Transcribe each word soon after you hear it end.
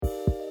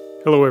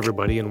Hello,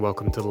 everybody, and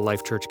welcome to the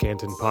Life Church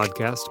Canton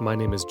podcast. My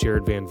name is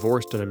Jared Van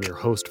Vorst, and I'm your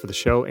host for the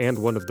show and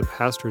one of the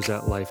pastors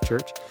at Life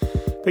Church.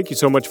 Thank you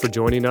so much for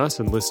joining us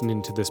and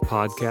listening to this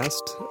podcast.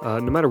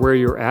 No matter where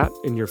you're at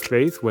in your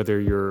faith, whether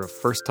you're a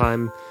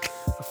first-time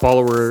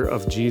follower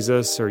of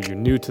Jesus, or you're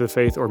new to the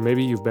faith, or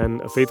maybe you've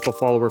been a faithful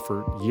follower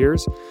for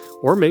years,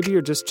 or maybe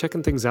you're just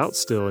checking things out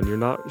still and you're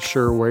not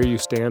sure where you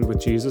stand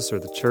with Jesus or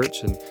the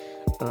church, and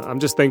I'm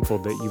just thankful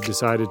that you've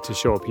decided to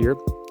show up here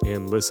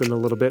and listen a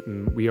little bit,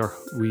 and we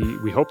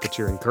hope that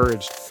you're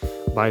encouraged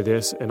by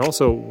this. And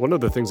also, one of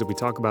the things that we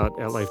talk about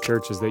at Life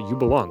Church is that you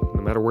belong,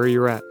 no matter where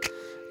you're at,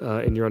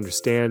 in your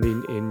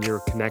understanding, in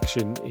your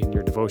connection, in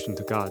your devotion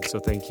to God. So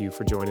thank you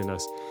for joining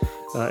us.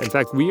 In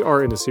fact, we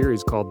are in a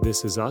series called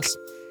This Is Us,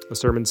 a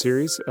sermon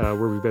series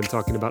where we've been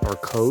talking about our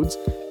codes,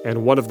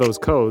 and one of those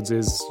codes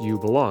is you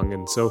belong.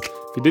 And so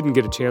if you didn't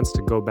get a chance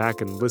to go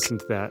back and listen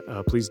to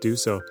that, please do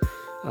so.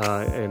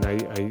 And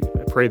I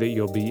pray that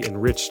you'll be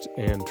enriched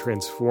and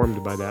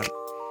transformed by that.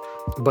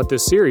 But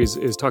this series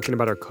is talking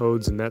about our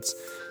codes, and that's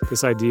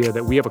this idea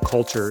that we have a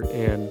culture,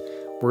 and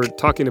we're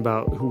talking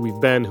about who we've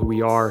been, who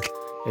we are,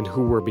 and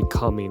who we're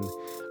becoming.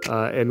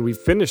 And we've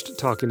finished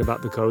talking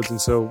about the codes,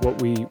 and so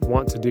what we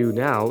want to do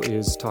now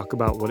is talk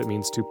about what it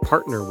means to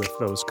partner with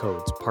those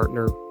codes,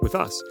 partner with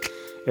us.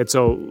 And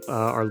so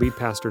our lead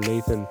pastor,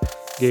 Nathan,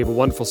 gave a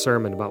wonderful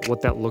sermon about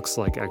what that looks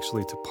like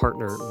actually to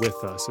partner with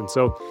us. And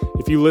so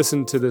if you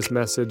listen to this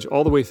message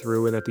all the way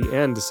through and at the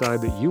end decide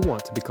that you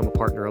want to become a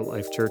partner at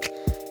Life Church,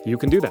 you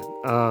can do that.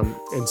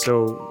 And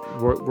so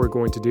what we're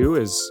going to do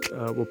is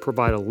we'll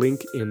provide a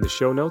link in the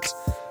show notes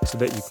so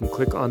that you can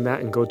click on that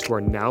and go to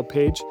our Now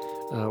page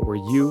where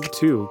you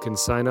too can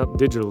sign up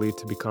digitally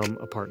to become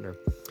a partner.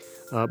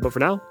 But for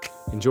now,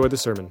 enjoy the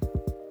sermon.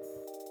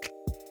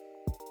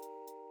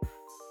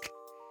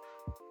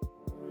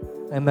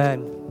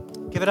 Amen.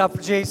 Give it up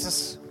for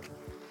Jesus.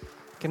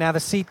 You can have a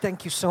seat.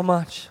 Thank you so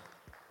much.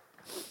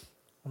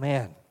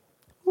 Man,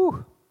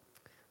 whew,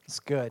 it's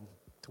good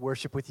to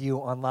worship with you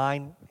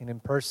online and in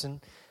person.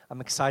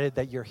 I'm excited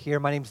that you're here.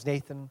 My name's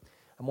Nathan.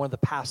 I'm one of the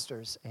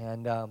pastors,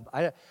 and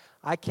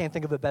I can't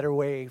think of a better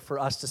way for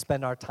us to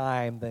spend our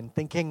time than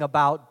thinking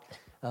about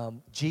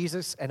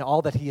Jesus and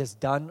all that He has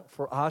done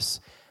for us.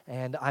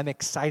 And I'm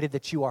excited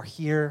that you are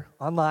here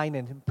online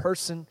and in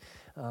person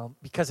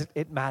because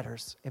it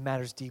matters. It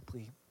matters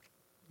deeply.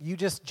 You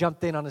just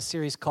jumped in on a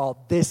series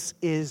called This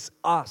Is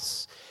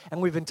Us.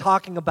 And we've been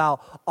talking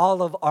about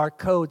all of our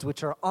codes,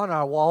 which are on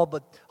our wall,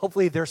 but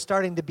hopefully they're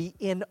starting to be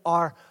in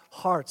our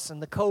hearts. And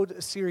the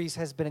code series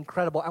has been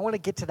incredible. I want to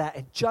get to that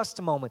in just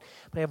a moment.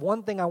 But I have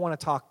one thing I want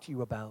to talk to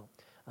you about.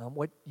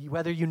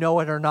 Whether you know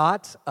it or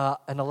not,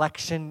 an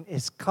election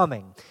is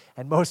coming.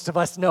 And most of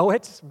us know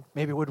it.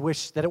 Maybe would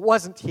wish that it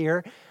wasn't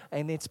here.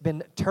 And it's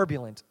been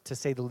turbulent, to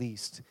say the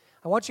least.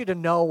 I want you to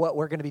know what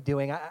we're going to be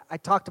doing. I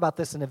talked about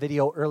this in a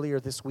video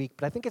earlier this week,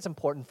 but I think it's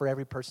important for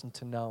every person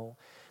to know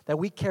that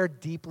we care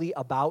deeply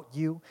about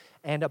you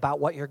and about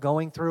what you're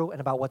going through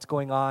and about what's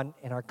going on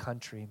in our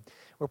country.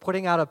 We're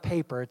putting out a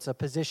paper. It's a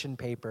position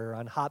paper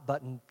on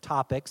hot-button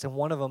topics, and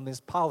one of them is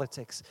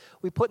politics.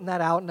 We're putting that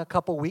out in a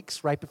couple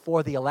weeks right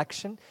before the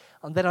election.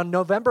 And then on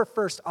November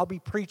 1st, I'll be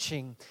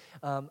preaching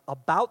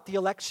about the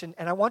election,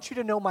 and I want you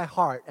to know my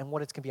heart and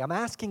what it's going to be. I'm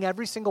asking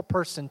every single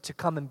person to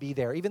come and be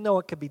there, even though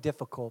it could be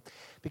difficult,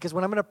 because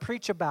what I'm going to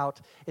preach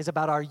about is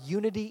about our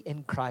unity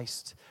in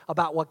Christ,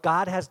 about what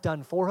God has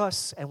done for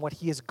us and what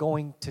He is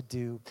going to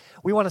do.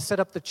 We want to set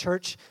up the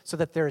church so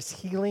that there is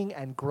healing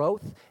and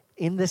growth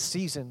in this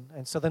season.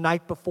 And so the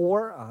night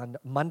before, on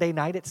Monday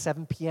night at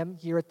 7 p.m.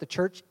 here at the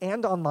church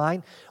and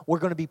online, we're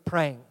going to be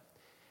praying.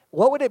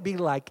 What would it be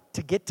like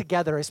to get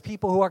together as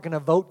people who are going to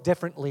vote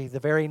differently the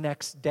very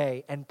next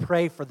day and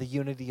pray for the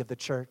unity of the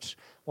church?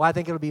 Well, I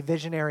think it'll be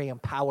visionary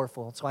and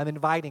powerful. So I'm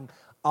inviting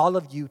all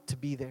of you to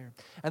be there.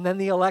 And then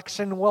the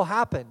election will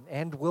happen,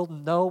 and we'll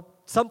know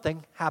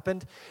something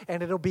happened,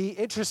 and it'll be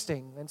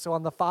interesting. And so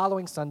on the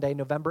following Sunday,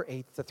 November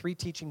 8th, the 3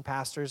 teaching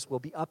pastors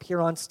will be up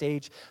here on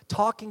stage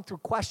talking through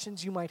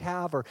questions you might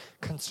have, or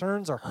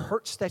concerns or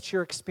hurts that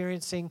you're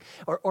experiencing,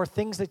 or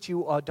things that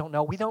you don't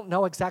know. We don't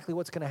know exactly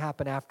what's going to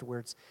happen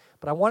afterwards,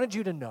 but I wanted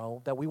you to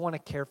know that we want to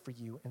care for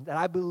you, and that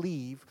I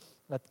believe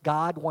that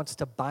God wants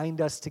to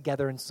bind us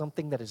together in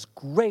something that is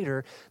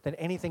greater than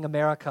anything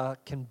America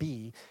can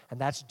be,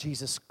 and that's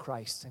Jesus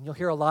Christ. And you'll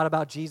hear a lot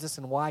about Jesus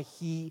and why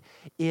He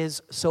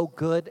is so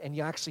good, and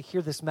you actually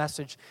hear this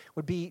message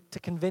would be to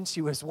convince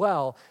you as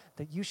well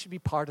that you should be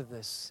part of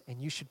this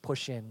and you should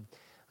push in.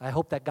 I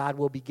hope that God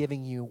will be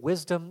giving you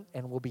wisdom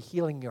and will be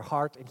healing your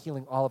heart and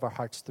healing all of our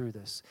hearts through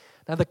this.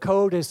 Now, the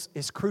code is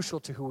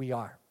crucial to who we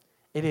are.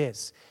 It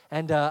is.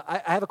 And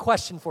I have a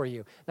question for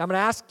you. Now, I'm going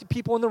to ask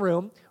people in the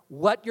room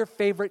what your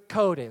favorite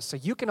code is. So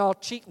you can all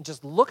cheat and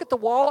just look at the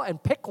wall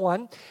and pick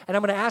one. And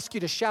I'm going to ask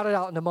you to shout it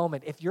out in a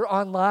moment. If you're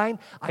online,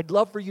 I'd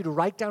love for you to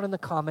write down in the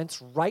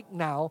comments right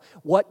now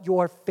what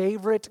your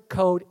favorite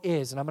code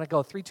is. And I'm going to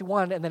go 3, 2,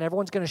 1, and then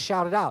everyone's going to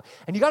shout it out.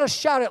 And you got to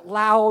shout it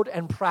loud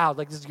and proud,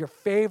 like this is your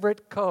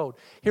favorite code.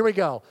 Here we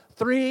go.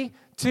 3,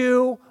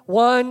 2,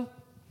 1.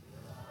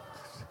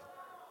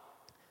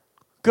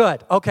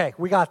 Good. Okay,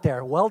 we got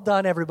there. Well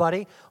done,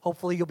 everybody.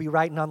 Hopefully you'll be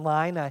writing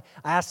online. I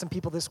asked some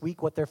people this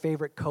week what their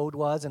favorite code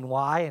was and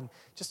why, and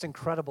just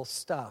incredible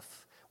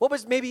stuff. What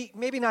was maybe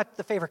not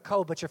the favorite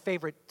code, but your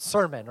favorite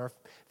sermon or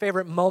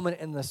favorite moment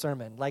in the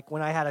sermon? Like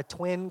when I had a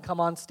twin come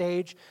on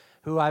stage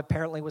who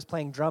apparently was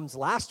playing drums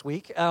last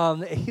week.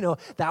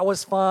 That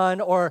was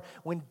fun. Or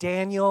when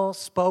Daniel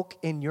spoke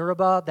in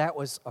Yoruba, that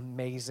was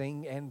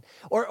amazing. And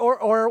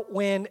or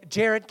when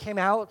Jared came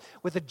out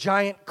with a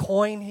giant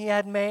coin he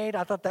had made,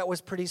 I thought that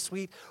was pretty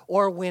sweet.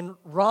 Or when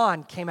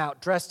Ron came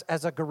out dressed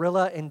as a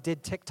gorilla and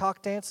did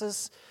TikTok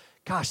dances,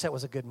 gosh, that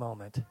was a good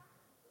moment.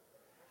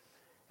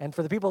 And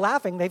for the people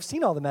laughing, they've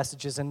seen all the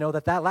messages and know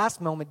that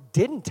last moment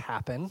didn't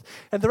happen.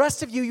 And the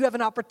rest of you have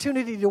an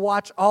opportunity to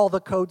watch all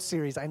the Code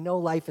series. I know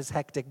life is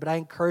hectic, but I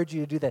encourage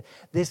you to do that.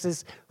 This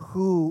is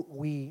who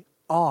we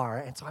are.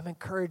 And so I'm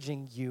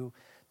encouraging you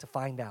to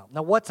find out.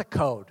 Now, what's a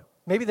code?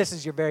 Maybe this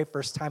is your very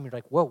first time. You're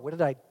like, whoa, what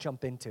did I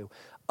jump into?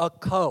 A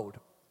code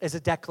is a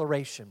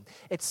declaration.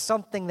 It's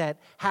something that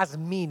has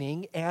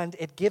meaning, and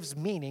it gives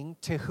meaning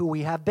to who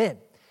we have been.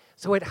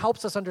 So it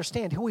helps us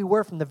understand who we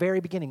were from the very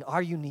beginning,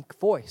 our unique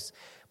voice.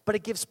 But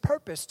it gives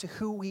purpose to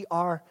who we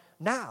are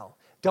now.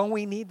 Don't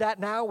we need that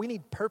now? We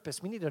need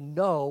purpose. We need to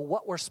know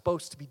what we're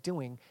supposed to be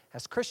doing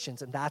as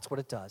Christians, and that's what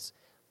it does.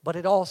 But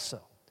it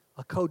also,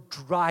 a code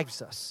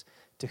drives us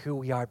to who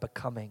we are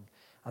becoming.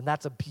 And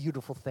that's a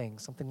beautiful thing,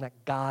 something that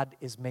God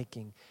is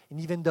making.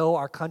 And even though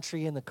our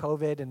country and the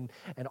COVID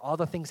and all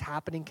the things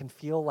happening can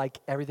feel like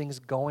everything's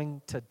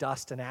going to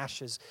dust and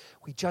ashes,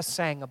 we just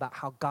sang about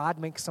how God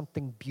makes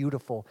something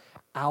beautiful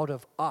out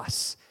of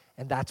us.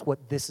 And that's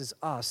what This Is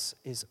Us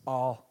is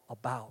all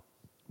about.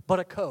 But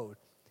a code,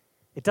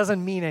 it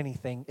doesn't mean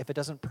anything if it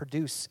doesn't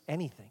produce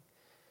anything.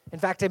 In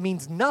fact, it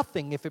means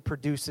nothing if it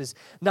produces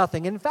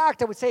nothing. In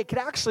fact, I would say it could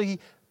actually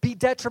be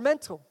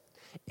detrimental.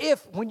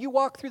 If when you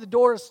walk through the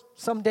doors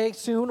someday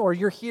soon, or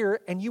you're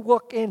here and you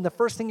walk in, the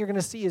first thing you're going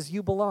to see is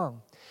you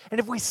belong. And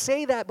if we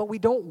say that, but we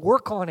don't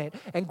work on it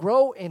and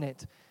grow in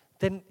it,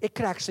 then it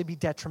could actually be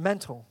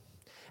detrimental.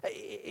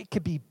 It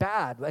could be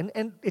bad,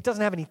 and it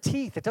doesn't have any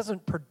teeth. It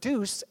doesn't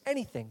produce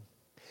anything.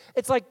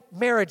 It's like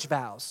marriage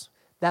vows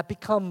that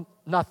become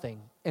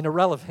nothing and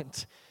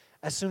irrelevant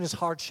as soon as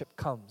hardship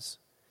comes,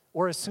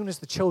 or as soon as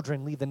the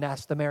children leave the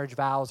nest, the marriage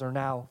vows are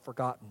now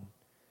forgotten.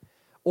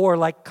 Or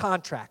like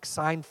contracts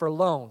signed for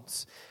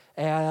loans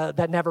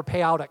that never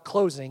pay out at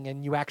closing,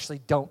 and you actually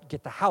don't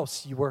get the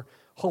house you were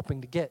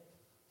hoping to get.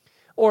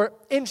 Or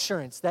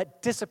insurance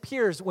that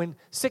disappears when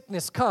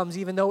sickness comes,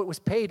 even though it was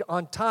paid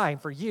on time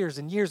for years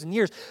and years and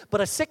years.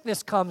 But a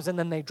sickness comes and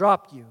then they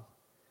drop you.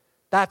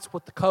 That's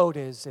what the code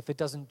is if it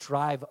doesn't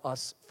drive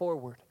us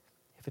forward,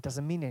 if it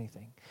doesn't mean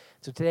anything.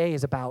 So today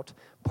is about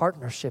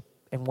partnership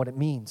and what it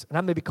means. And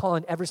I'm going to be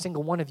calling every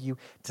single one of you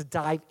to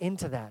dive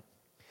into that.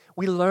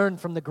 We learned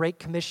from the Great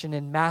Commission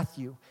in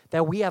Matthew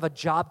that we have a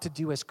job to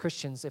do as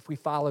Christians if we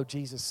follow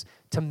Jesus,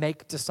 to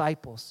make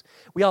disciples.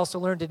 We also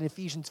learned in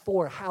Ephesians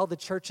 4 how the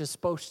church is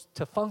supposed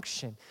to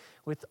function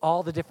with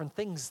all the different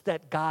things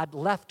that God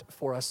left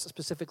for us,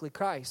 specifically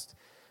Christ.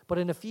 But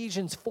in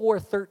Ephesians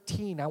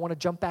 4:13, I want to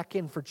jump back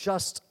in for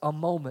just a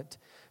moment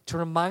to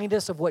remind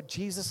us of what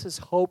Jesus'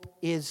 hope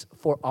is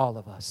for all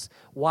of us.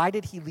 Why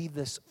did he leave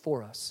this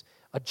for us?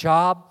 A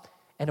job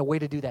and a way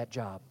to do that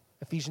job.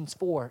 Ephesians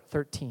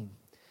 4:13.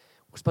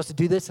 We're supposed to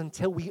do this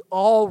until we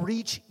all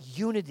reach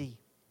unity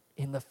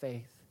in the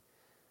faith.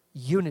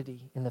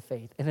 Unity in the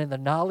faith and in the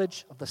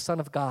knowledge of the Son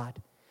of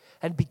God,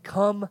 and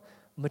become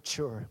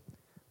mature.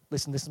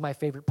 Listen, this is my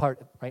favorite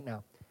part right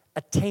now.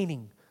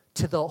 Attaining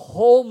to the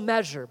whole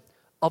measure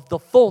of the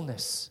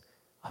fullness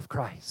of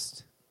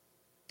Christ.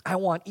 I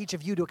want each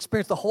of you to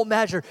experience the whole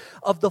measure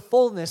of the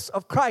fullness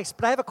of Christ.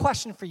 But I have a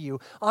question for you.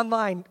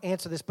 Online,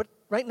 answer this. But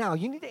right now,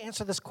 you need to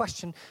answer this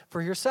question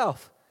for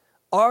yourself.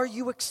 Are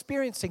you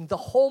experiencing the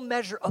whole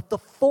measure of the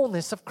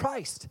fullness of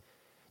Christ?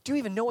 Do you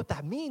even know what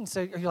that means?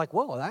 Or you're like,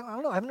 whoa, I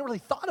don't know. I haven't really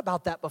thought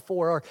about that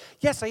before. Or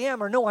yes, I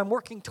am. Or no, I'm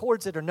working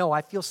towards it. Or no,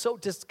 I feel so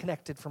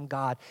disconnected from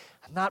God.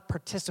 I'm not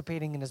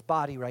participating in his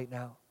body right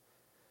now.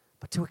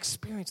 But to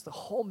experience the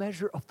whole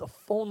measure of the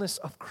fullness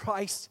of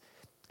Christ,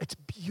 it's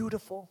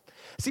beautiful.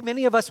 See,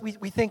 many of us,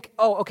 we think,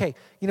 oh, okay,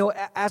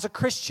 as a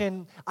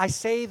Christian, I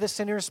say the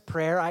sinner's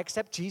prayer. I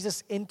accept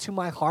Jesus into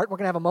my heart. We're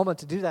going to have a moment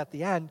to do that at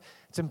the end.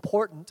 It's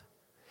important.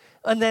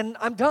 And then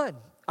I'm done.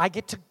 I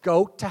get to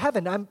go to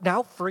heaven. I'm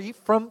now free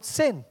from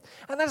sin.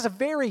 And that is a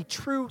very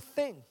true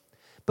thing.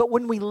 But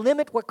when we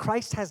limit what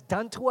Christ has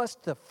done to us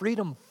to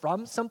freedom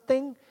from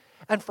something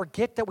and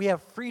forget that we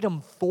have freedom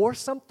for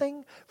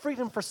something,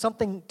 freedom for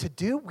something to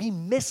do, we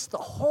miss the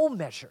whole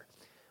measure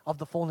of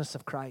the fullness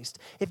of Christ.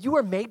 If you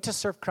were made to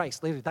serve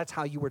Christ, literally, that's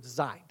how you were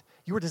designed.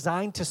 You were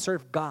designed to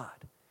serve God.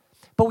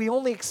 But we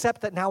only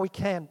accept that now we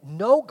can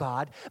know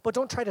God, but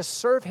don't try to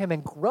serve him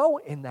and grow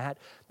in that,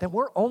 then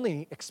we're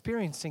only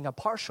experiencing a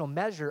partial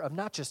measure of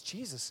not just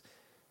Jesus,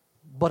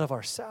 but of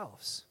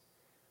ourselves.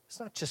 It's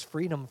not just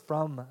freedom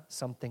from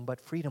something, but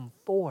freedom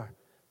for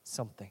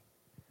something.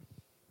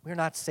 We're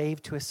not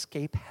saved to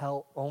escape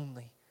hell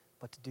only,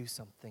 but to do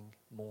something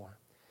more.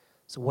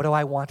 So what do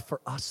I want for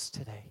us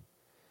today?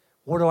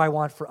 What do I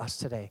want for us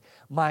today?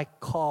 My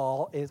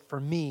call for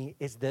me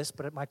is this,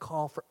 but my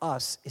call for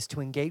us is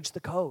to engage the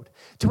code,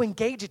 to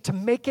engage it, to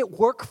make it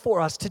work for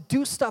us, to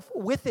do stuff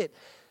with it,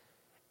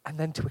 and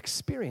then to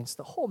experience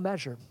the whole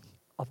measure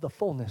of the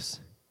fullness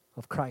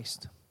of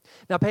Christ.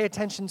 Now pay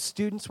attention,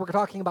 students. We're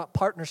talking about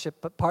partnership,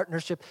 but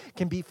partnership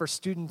can be for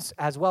students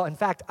as well. In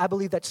fact, I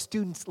believe that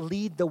students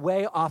lead the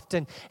way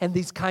often in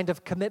these kind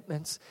of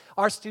commitments.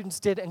 Our students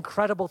did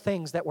incredible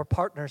things that were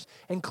partners,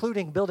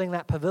 including building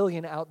that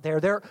pavilion out there.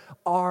 There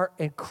are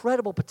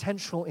incredible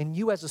potential in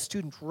you as a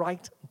student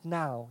right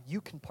now. You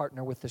can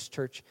partner with this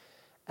church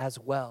as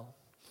well.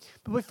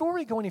 But before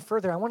we go any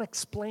further, I want to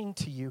explain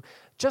to you,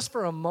 just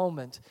for a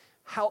moment,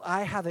 how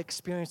I have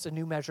experienced a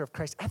new measure of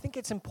Christ. I think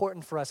it's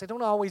important for us. I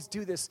don't always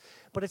do this,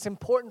 but it's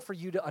important for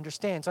you to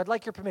understand. So I'd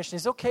like your permission.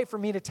 Is it okay for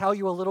me to tell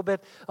you a little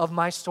bit of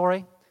my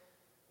story?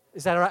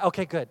 Is that all right?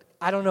 Okay, good.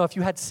 I don't know if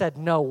you had said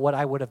no, what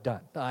I would have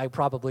done. I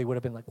probably would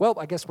have been like, well,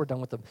 I guess we're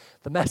done with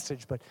the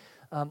message. But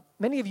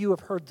many of you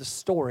have heard the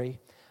story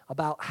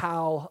about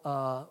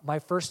how my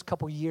first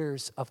couple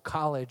years of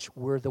college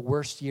were the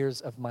worst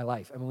years of my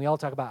life. I mean, we all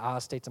talk about Ohio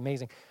State's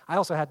amazing. I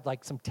also had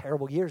like some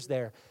terrible years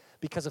there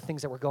because of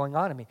things that were going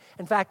on in me.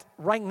 In fact,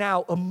 right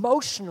now,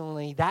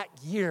 emotionally, that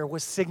year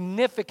was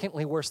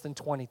significantly worse than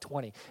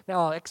 2020.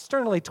 Now,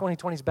 externally,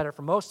 2020 is better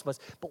for most of us,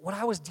 but what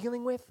I was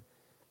dealing with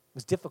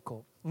was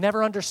difficult.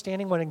 Never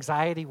understanding what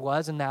anxiety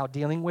was and now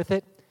dealing with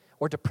it,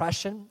 or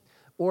depression,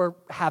 or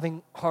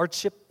having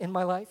hardship in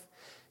my life.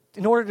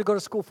 In order to go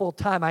to school full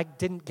time, I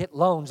didn't get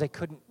loans. They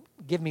couldn't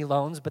give me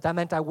loans, but that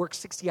meant I worked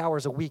 60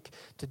 hours a week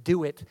to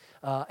do it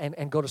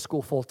and go to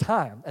school full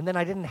time. And then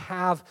I didn't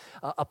have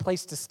a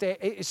place to stay.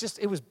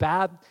 It was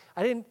bad.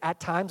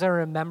 At times I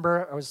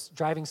remember I was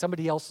driving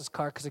somebody else's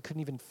car because I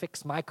couldn't even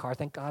fix my car.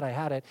 Thank God I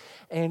had it.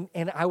 And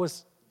I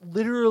was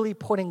literally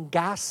putting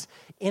gas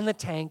in the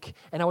tank,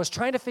 and I was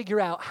trying to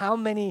figure out how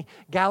many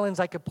gallons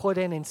I could put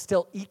in and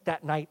still eat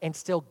that night and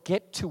still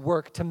get to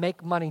work to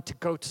make money to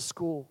go to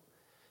school.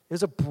 It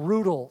was a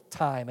brutal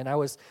time, and I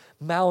was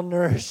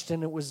malnourished,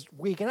 and it was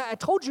weak. And I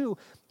told you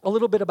a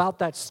little bit about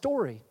that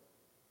story,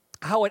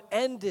 how it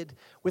ended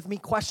with me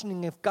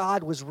questioning if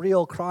God was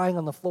real, crying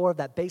on the floor of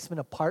that basement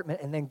apartment,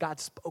 and then God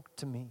spoke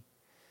to me.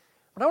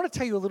 But I want to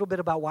tell you a little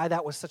bit about why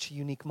that was such a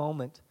unique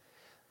moment.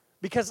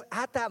 Because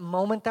at that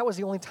moment, that was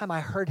the only time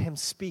I heard him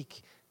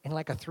speak in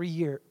like a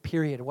 3-year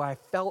period where I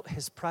felt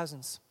his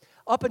presence.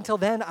 Up until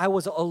then, I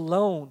was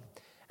alone,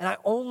 and I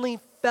only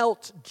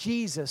felt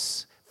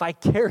Jesus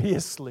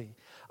vicariously.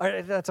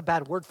 That's a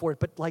bad word for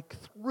it, but like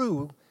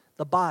through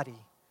the body,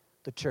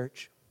 the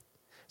church.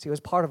 See, I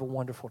was part of a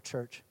wonderful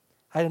church.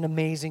 I had an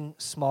amazing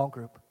small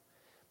group.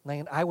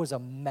 And I was a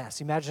mess.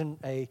 Imagine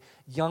a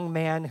young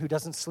man who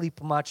doesn't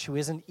sleep much, who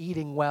isn't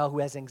eating well, who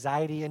has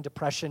anxiety and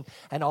depression,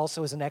 and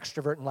also is an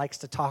extrovert and likes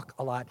to talk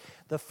a lot.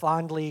 They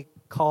fondly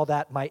call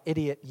that my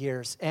idiot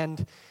years.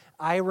 And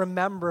I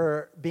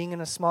remember being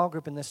in a small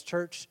group in this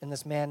church, and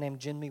this man named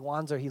Jimmy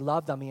Wanzer, he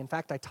loved on me. In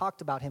fact, I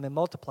talked about him in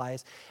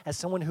Multiplies as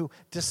someone who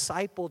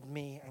discipled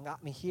me and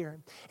got me here.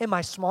 In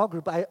my small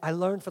group, I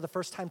learned for the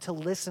first time to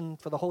listen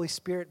for the Holy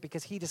Spirit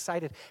because he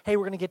decided, hey,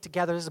 we're going to get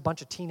together. This is a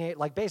bunch of teenage,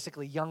 like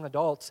basically young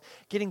adults,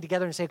 getting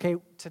together and say, okay,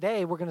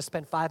 today we're going to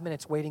spend 5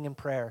 minutes waiting in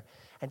prayer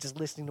and just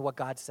listening to what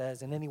God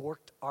says. And then he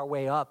worked our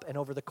way up, and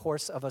over the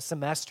course of a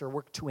semester,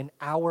 worked to an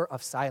hour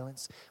of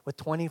silence with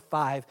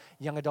 25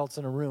 young adults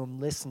in a room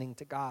listening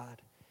to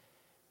God.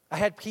 I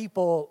had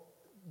people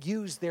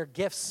use their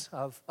gifts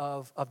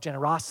of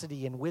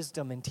generosity and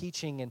wisdom and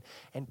teaching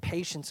and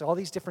patience, all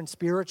these different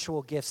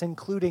spiritual gifts,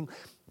 including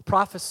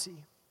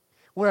prophecy,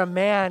 where a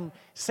man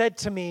said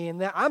to me,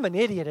 and I'm an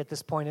idiot at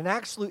this point, an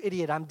absolute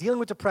idiot. I'm dealing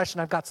with depression.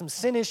 I've got some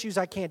sin issues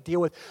I can't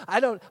deal with.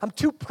 I'm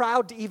too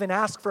proud to even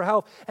ask for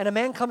help. And a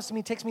man comes to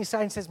me, takes me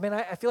aside and says, man,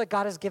 I feel like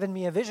God has given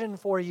me a vision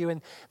for you.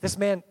 And this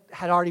man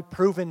had already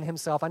proven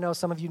himself. I know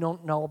some of you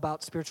don't know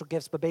about spiritual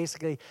gifts, but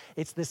basically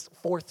it's this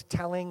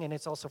forthtelling, and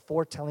it's also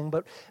foretelling.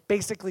 But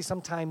basically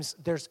sometimes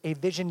there's a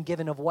vision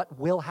given of what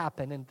will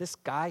happen. And this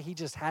guy, he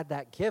just had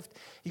that gift.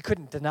 He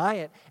couldn't deny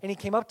it. And he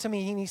came up to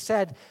me and he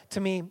said to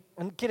me,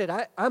 and get it,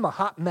 I'm a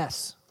hot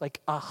mess,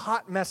 like a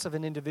hot mess of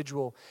an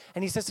individual.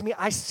 And he says to me,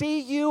 I see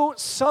you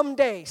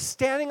someday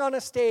standing on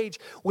a stage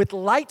with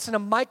lights and a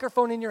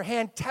microphone in your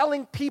hand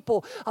telling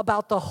people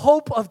about the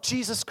hope of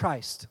Jesus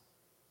Christ.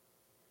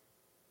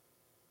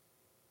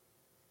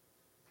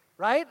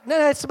 Right?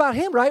 No, it's about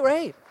him, right?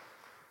 Right.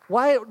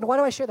 Why do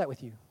I share that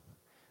with you?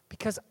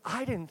 Because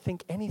I didn't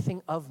think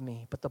anything of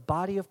me, but the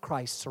body of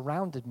Christ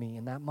surrounded me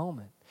in that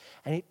moment.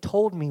 And it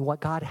told me what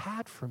God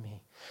had for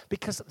me.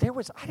 Because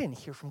I didn't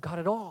hear from God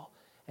at all.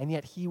 And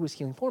yet he was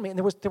healing for me. And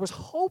there was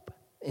hope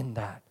in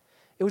that.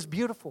 It was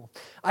beautiful.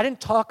 I didn't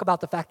talk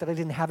about the fact that I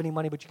didn't have any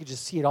money, but you could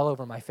just see it all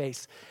over my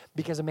face.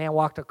 Because a man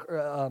walked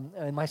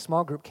in my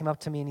small group, came up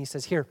to me and he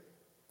says, here,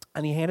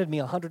 And he handed me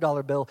a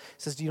 $100 bill. He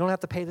says, you don't have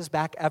to pay this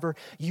back ever.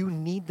 You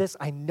need this.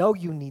 I know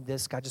you need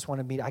this. God just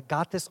wanted me to, I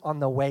got this on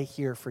the way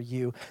here for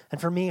you. And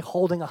for me,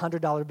 holding a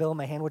 $100 bill in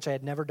my hand, which I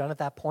had never done at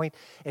that point,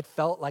 it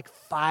felt like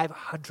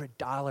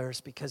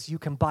 $500 because you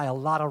can buy a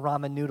lot of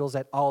ramen noodles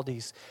at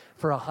Aldi's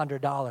for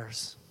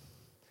 $100.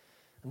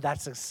 And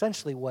that's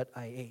essentially what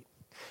I ate.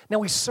 Now,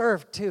 we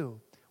served too.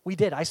 We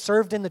did. I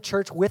served in the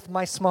church with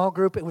my small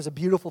group. It was a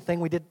beautiful thing.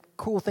 We did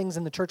cool things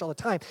in the church all the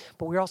time,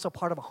 but we were also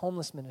part of a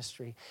homeless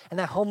ministry. And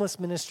that homeless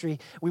ministry,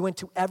 we went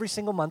to every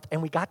single month,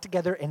 and we got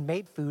together and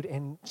made food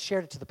and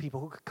shared it to the people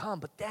who could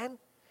come. But then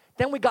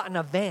we got in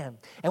a van,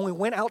 and we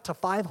went out to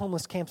 5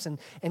 homeless camps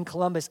in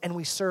Columbus, and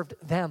we served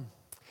them.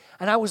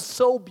 And I was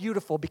so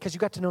beautiful because you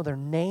got to know their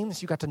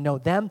names, you got to know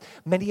them.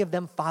 Many of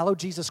them followed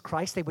Jesus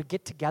Christ. They would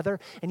get together,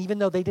 and even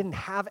though they didn't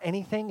have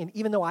anything, and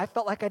even though I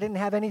felt like I didn't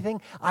have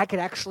anything, I could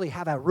actually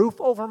have a roof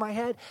over my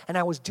head, and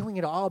I was doing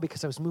it all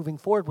because I was moving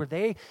forward where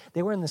they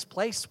were in this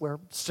place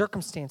where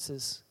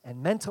circumstances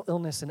and mental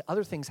illness and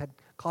other things had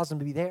caused them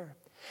to be there.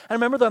 I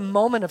remember the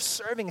moment of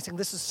serving and saying,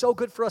 this is so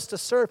good for us to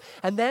serve.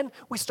 And then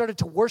we started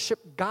to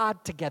worship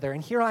God together.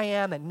 And here I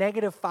am at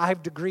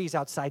 -5 degrees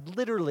outside,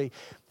 literally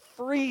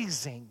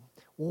freezing,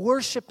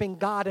 worshiping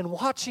God and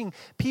watching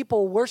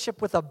people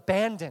worship with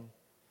abandon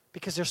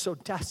because they're so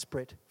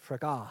desperate for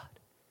God.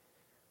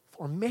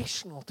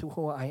 Formational to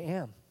who I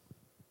am.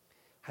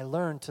 I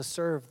learned to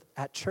serve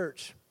at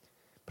church,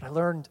 but I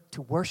learned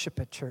to worship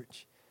at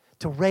church,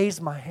 to raise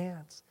my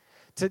hands.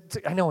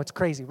 I know it's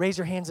crazy. Raise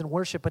your hands in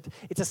worship, but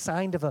it's a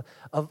sign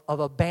of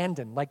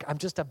abandon. Like I'm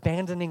just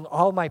abandoning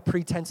all my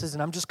pretenses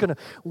and I'm just going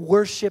to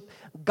worship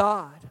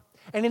God.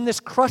 And in this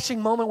crushing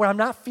moment where I'm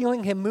not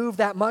feeling him move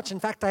that much, in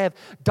fact, I have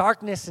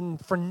darkness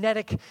and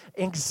frenetic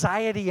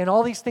anxiety and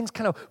all these things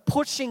kind of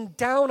pushing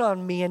down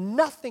on me and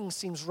nothing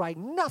seems right,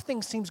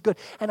 nothing seems good.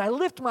 And I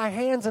lift my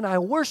hands and I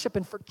worship,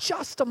 and for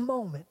just a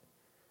moment,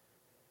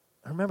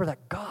 I remember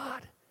that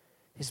God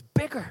is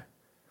bigger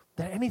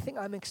than anything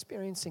I'm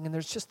experiencing. And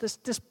there's just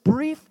this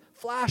brief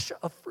flash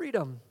of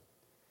freedom.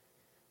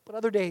 But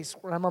other days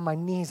where I'm on my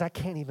knees, I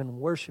can't even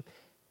worship.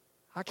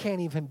 I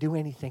can't even do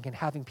anything, and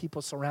having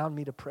people surround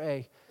me to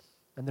pray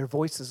and their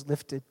voices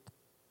lifted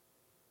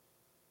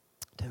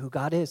to who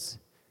God is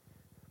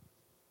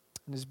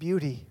and his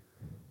beauty,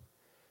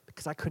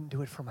 because I couldn't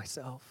do it for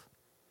myself.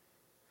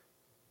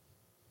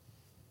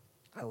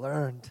 I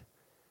learned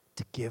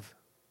to give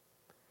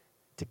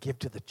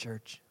to the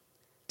church,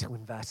 to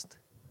invest.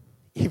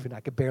 Even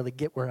I could barely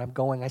get where I'm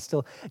going, I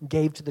still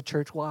gave to the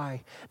church.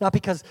 Why? Not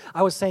because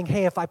I was saying,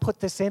 hey, if I put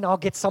this in, I'll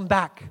get some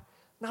back.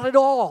 Not at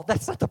all.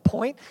 That's not the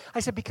point. I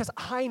said, because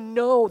I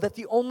know that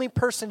the only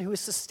person who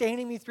is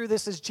sustaining me through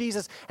this is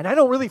Jesus, and I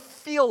don't really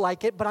feel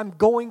like it, but I'm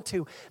going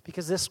to,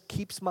 because this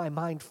keeps my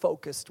mind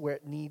focused where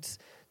it needs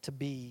to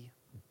be.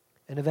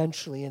 And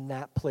eventually in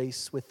that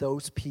place with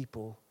those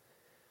people,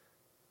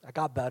 I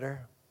got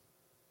better,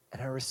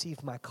 and I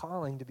received my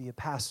calling to be a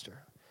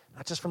pastor.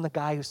 Not just from the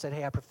guy who said,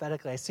 hey,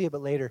 I see it,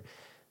 but later,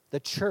 the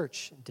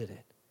church did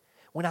it.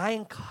 When I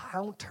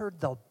encountered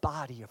the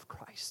body of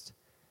Christ,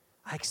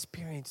 I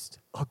experienced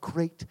a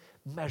great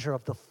measure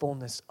of the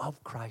fullness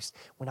of Christ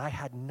when I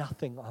had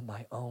nothing on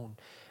my own.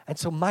 And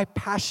so my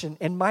passion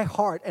and my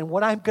heart and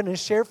what I'm going to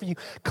share for you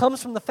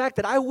comes from the fact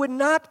that I would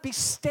not be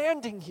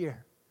standing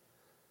here,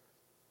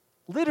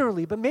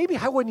 literally, but maybe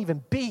I wouldn't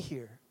even be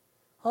here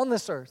on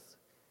this earth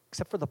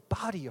except for the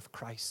body of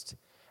Christ.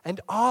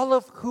 And all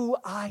of who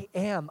I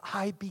am,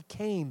 I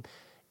became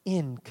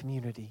in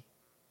community.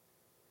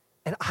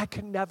 And I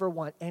could never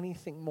want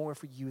anything more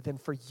for you than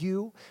for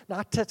you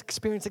not to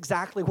experience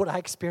exactly what I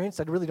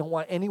experienced. I really don't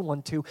want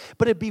anyone to,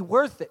 but it'd be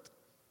worth it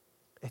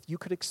if you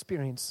could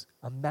experience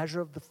a measure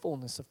of the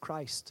fullness of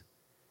Christ.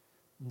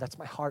 And that's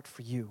my heart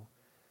for you.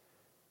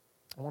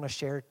 I want to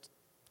share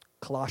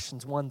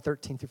Colossians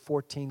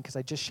 1:13-14 because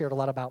I just shared a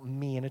lot about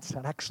me, and it's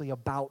not actually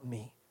about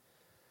me.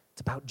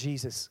 It's about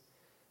Jesus.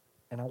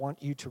 And I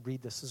want you to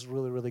read this. This is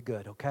really, really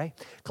good, okay?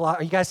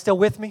 Are you guys still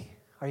with me?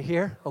 Are you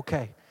here?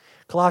 Okay.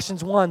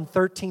 Colossians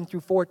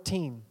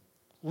 1:13-14.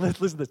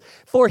 Listen to this.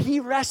 For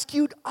he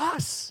rescued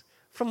us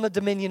from the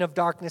dominion of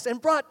darkness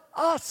and brought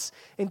us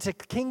into the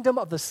kingdom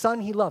of the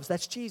Son he loves.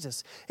 That's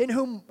Jesus, in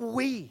whom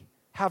we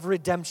have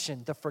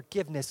redemption, the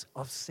forgiveness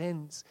of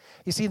sins.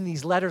 You see in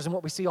these letters and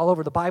what we see all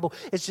over the Bible,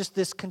 it's just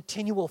this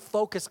continual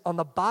focus on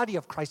the body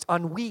of Christ,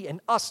 on we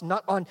and us,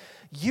 not on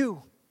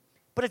you.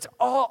 But it's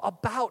all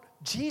about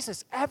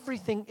Jesus.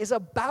 Everything is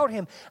about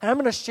him. And I'm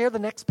going to share the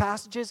next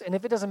passages, and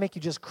if it doesn't make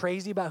you just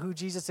crazy about who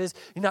Jesus is,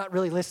 you're not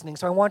really listening.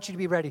 So I want you to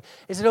be ready.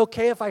 Is it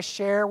okay if I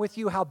share with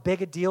you how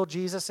big a deal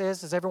Jesus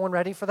is? Is everyone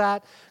ready for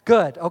that?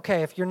 Good.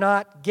 Okay, if you're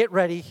not, get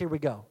ready. Here we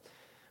go.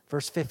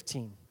 Verse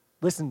 15.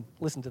 Listen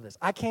to this.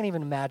 I can't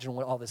even imagine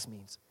what all this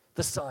means.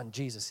 The Son,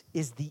 Jesus,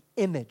 is the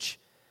image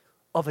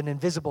of an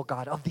invisible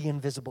God, of the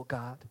invisible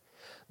God.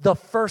 The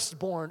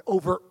firstborn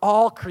over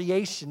all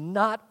creation.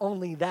 Not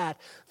only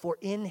that, for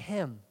in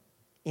him,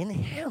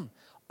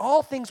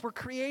 all things were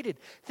created.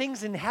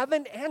 Things in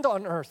heaven and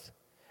on earth,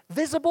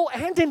 visible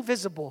and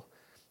invisible,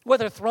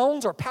 Whether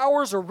thrones or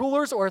powers or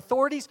rulers or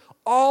authorities,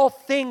 all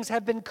things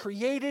have been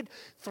created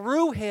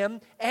through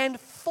him and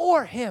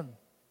for him.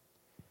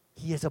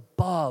 He is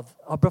above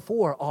or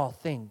before all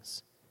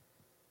things.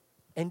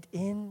 And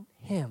in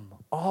him,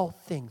 all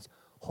things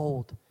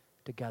hold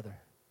together.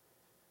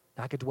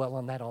 Now, I could dwell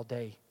on that all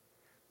day.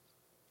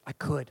 I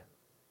could.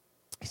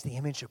 He's the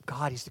image of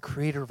God. He's the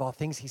creator of all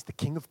things. He's the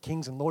King of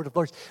kings and Lord of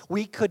lords.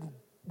 We could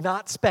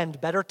not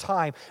spend better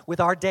time with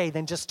our day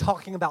than just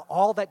talking about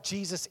all that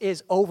Jesus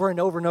is over and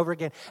over and over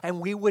again. And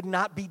we would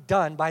not be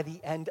done by the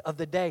end of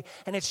the day.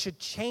 And it should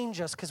change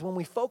us, because when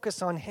we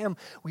focus on him,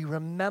 we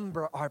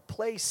remember our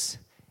place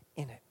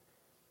in it.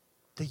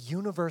 The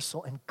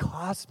universal and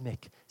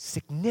cosmic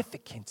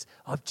significance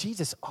of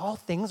Jesus. All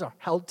things are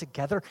held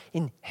together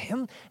in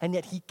him, and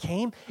yet he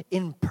came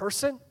in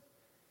person.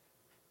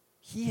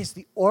 He is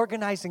the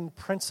organizing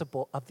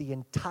principle of the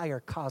entire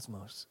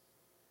cosmos.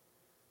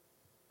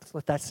 Let's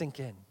let that sink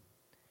in.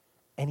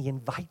 And he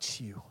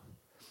invites you.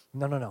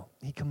 No.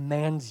 He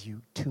commands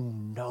you to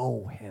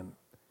know him.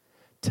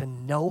 To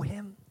know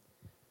him.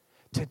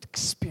 To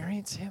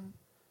experience him.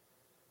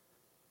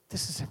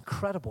 This is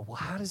incredible. Well,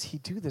 how does he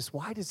do this?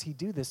 Why does he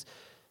do this?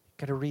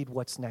 Got to read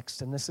what's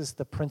next. And this is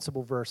the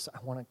principal verse I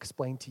want to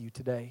explain to you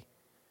today.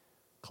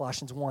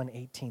 Colossians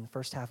 1:18,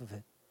 first half of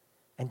it.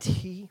 And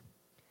he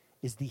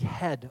is the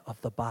head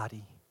of the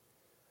body,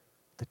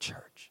 the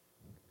church.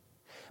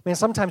 Man,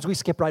 sometimes we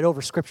skip right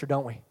over Scripture,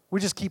 don't we? We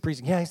just keep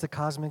reading. Yeah, he's the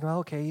cosmic. Well,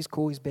 okay, he's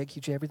cool, he's big,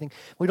 huge, everything.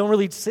 We don't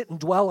really sit and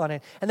dwell on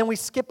it. And then we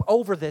skip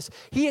over this.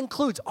 He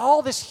includes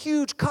all this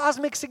huge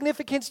cosmic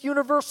significance,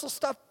 universal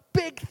stuff,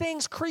 big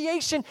things,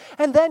 creation.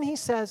 And then he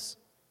says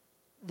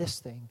this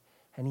thing.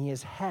 And he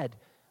is head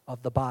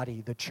of the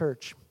body, the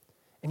church.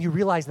 And you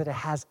realize that it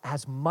has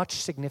as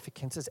much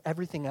significance as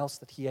everything else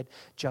that he had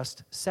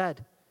just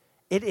said.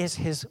 It is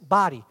his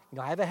body.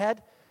 I have a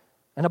head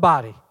and a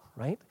body,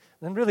 right?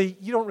 And really,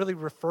 you don't really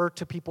refer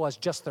to people as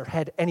just their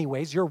head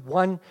anyways. You're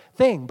one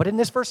thing. But in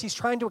this verse, he's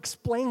trying to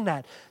explain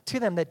that to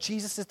them, that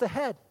Jesus is the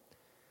head.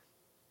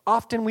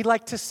 Often we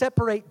like to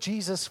separate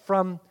Jesus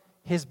from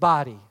his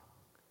body.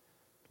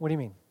 What do you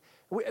mean?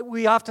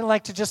 We often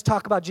like to just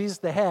talk about Jesus,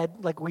 the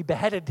head, like we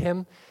beheaded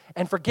him,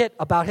 and forget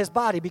about his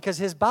body, because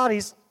his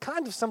body's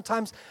kind of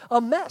sometimes a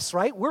mess,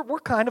 right? We're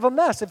kind of a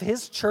mess. If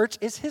his church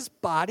is his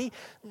body,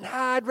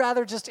 I'd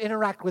rather just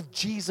interact with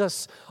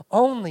Jesus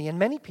only. And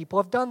many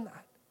people have done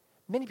that.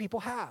 Many people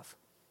have.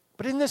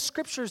 But in the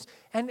scriptures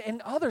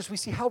and others, we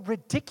see how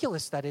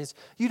ridiculous that is.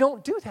 You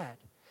don't do that.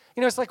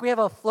 It's like we have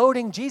a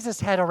floating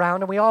Jesus head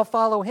around and we all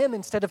follow him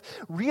instead of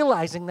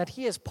realizing that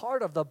he is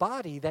part of the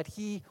body, that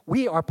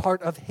we are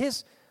part of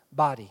his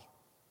body.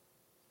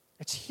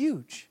 It's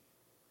huge.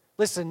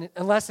 Listen,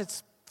 unless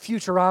it's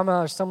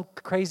Futurama or some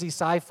crazy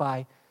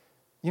sci-fi,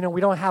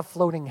 we don't have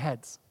floating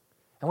heads.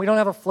 And we don't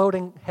have a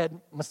floating head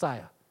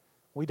Messiah.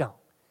 We don't.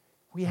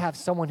 We have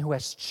someone who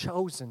has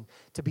chosen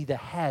to be the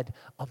head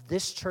of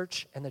this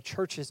church and the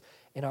churches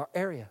in our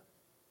area.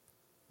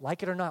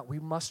 Like it or not, we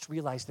must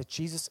realize that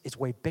Jesus is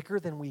way bigger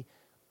than we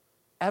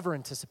ever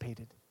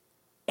anticipated.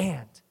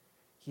 And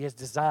he has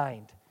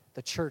designed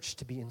the church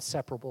to be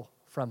inseparable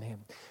from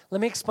him. Let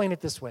me explain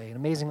it this way. An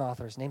amazing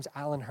author, his name's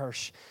Alan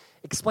Hirsch,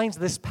 explains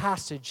this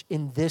passage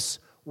in this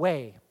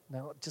way.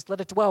 Now, just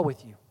let it dwell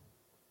with you.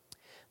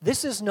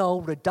 This is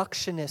no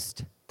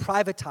reductionist,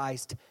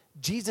 privatized,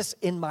 Jesus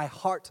in my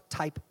heart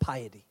type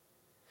piety.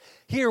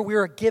 Here we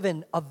are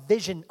given a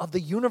vision of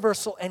the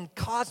universal and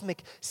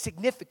cosmic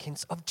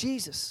significance of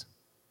Jesus.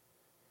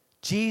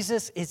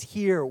 Jesus is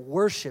here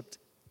worshiped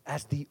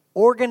as the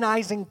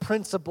organizing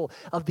principle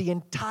of the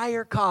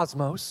entire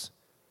cosmos.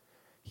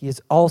 He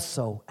is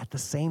also at the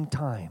same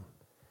time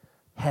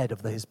head of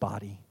his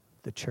body,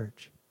 the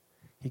church.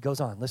 He goes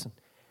on, listen.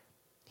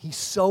 He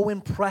so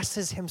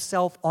impresses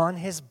himself on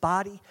his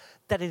body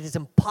that it is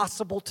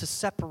impossible to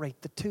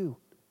separate the two.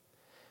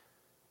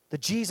 The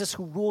Jesus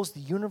who rules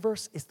the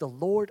universe is the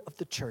Lord of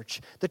the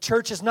church. The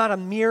church is not a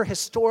mere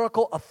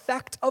historical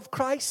effect of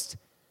Christ.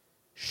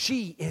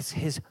 She is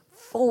his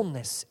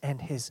fullness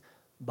and his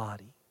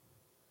body.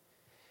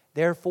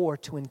 Therefore,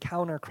 to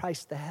encounter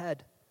Christ the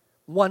head,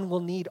 one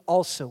will need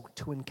also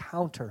to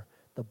encounter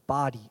the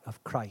body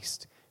of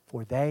Christ,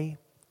 for they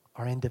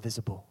are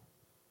indivisible.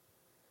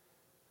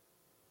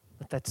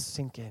 Let that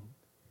sink in.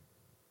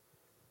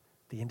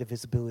 The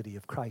indivisibility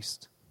of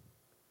Christ.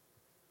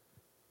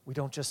 We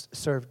don't just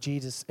serve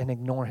Jesus and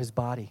ignore his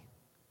body.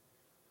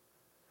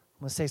 I'm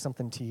going to say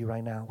something to you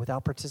right now.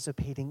 Without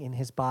participating in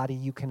his body,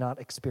 you cannot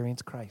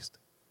experience Christ.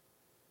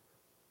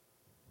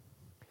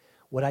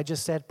 What I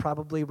just said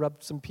probably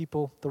rubbed some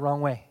people the wrong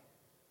way.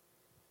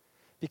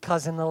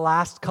 Because in the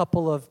last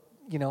couple of,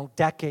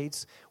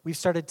 decades, we've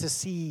started to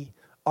see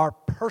our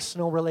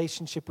personal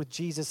relationship with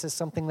Jesus as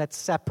something that's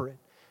separate.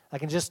 I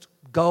can just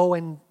go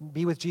and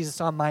be with Jesus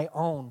on my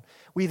own.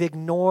 We've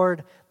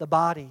ignored the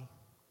body.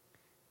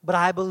 But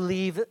I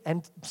believe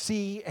and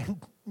see, and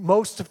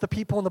most of the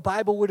people in the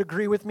Bible would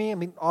agree with me,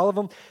 all of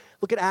them,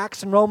 Look at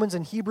Acts and Romans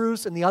and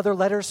Hebrews and the other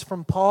letters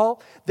from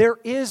Paul. There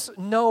is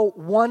no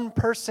one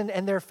person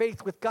and their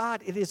faith with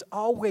God. It is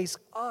always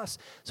us.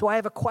 So I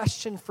have a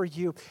question for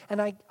you,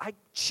 and I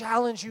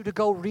challenge you to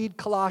go read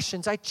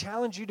Colossians. I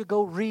challenge you to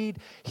go read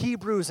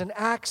Hebrews and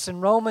Acts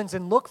and Romans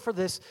and look for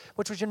this,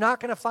 which you're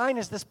not going to find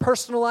is this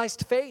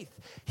personalized faith.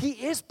 He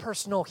is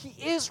personal. He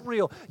is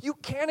real. You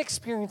can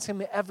experience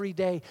him every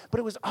day, but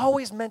it was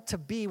always meant to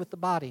be with the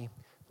body.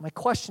 My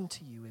question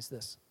to you is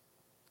this.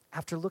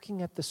 After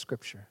looking at the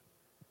scripture,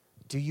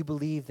 do you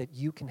believe that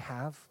you can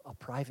have a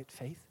private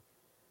faith?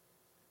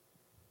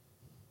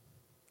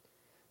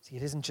 See,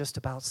 it isn't just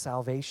about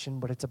salvation,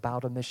 but it's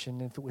about a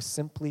mission. If it was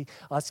simply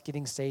us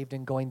getting saved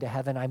and going to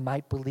heaven, I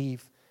might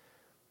believe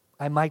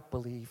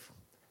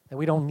that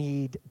we don't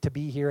need to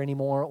be here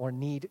anymore or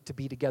need to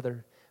be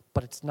together,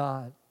 but it's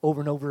not. Over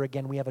and over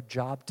again, we have a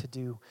job to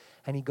do.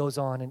 And he goes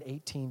on in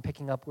 18,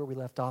 picking up where we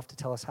left off to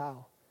tell us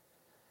how.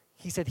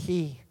 He said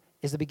he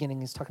is the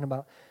beginning. He's talking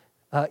about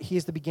he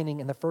is the beginning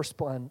and the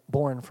firstborn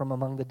born from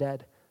among the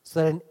dead,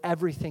 so that in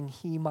everything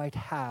he might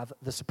have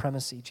the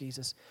supremacy,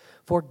 Jesus.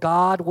 For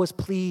God was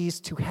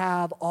pleased to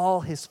have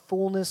all his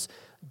fullness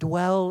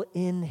dwell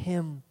in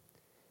him,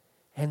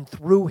 and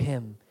through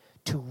him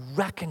to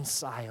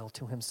reconcile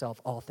to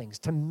himself all things,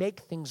 to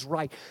make things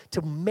right,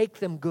 to make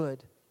them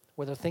good,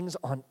 whether things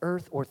on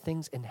earth or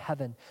things in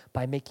heaven,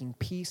 by making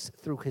peace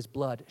through his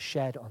blood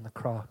shed on the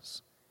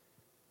cross.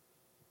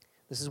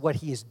 This is what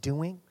he is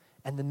doing.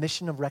 And the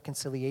mission of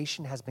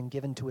reconciliation has been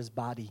given to his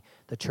body,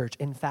 the church.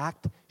 In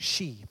fact,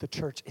 the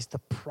church, is the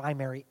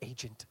primary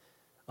agent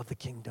of the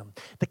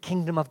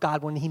kingdom of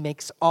God, when he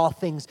makes all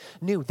things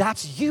new.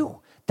 That's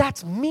you.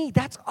 That's me.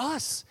 That's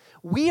us.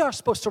 We are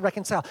supposed to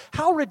reconcile.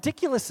 How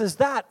ridiculous is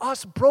that?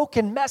 Us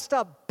broken, messed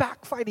up,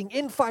 backfighting,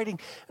 infighting.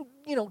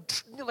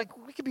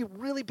 Like we could be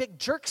really big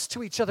jerks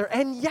to each other.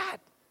 And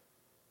yet,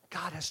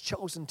 God has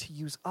chosen to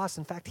use us.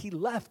 In fact, he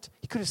left.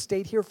 He could have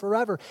stayed here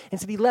forever.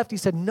 Instead, he left. He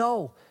said,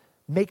 no.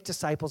 Make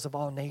disciples of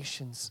all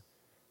nations.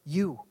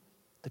 You,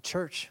 the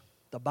church,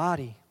 the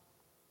body.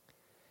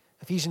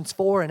 Ephesians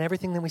 4 and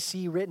everything that we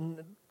see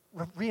written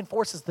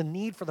reinforces the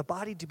need for the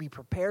body to be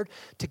prepared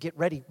to get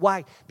ready.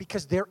 Why?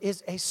 Because there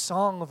is a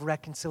song of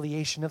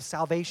reconciliation, of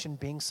salvation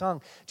being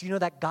sung. Do you know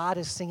that God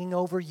is singing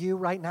over you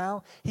right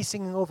now? He's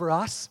singing over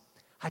us.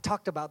 I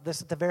talked about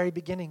this at the very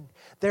beginning.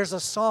 There's a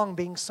song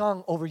being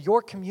sung over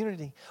your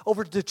community,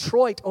 over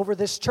Detroit, over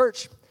this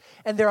church.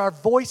 And there are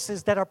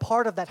voices that are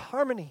part of that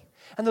harmony.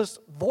 And those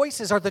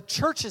voices are the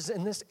churches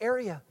in this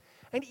area.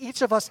 And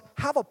each of us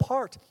have a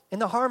part in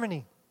the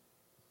harmony.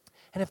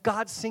 And if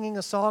God's singing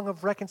a song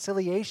of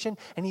reconciliation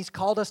and he's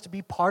called us to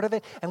be part of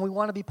it and we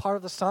want to be part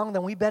of the song,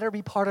 then we better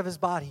be part of his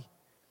body.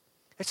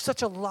 It's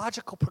such a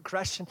logical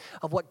progression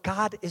of what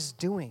God is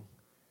doing.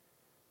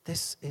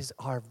 This is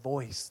our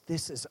voice.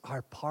 This is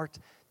our part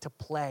to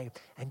play.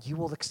 And you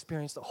will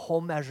experience the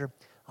whole measure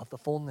of the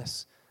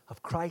fullness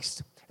of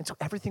Christ. And so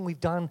everything we've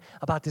done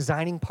about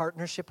designing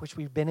partnership, which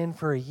we've been in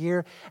for a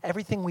year,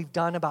 everything we've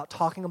done about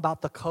talking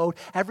about the code,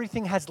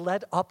 everything has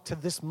led up to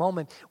this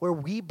moment where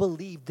we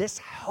believe this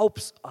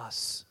helps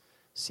us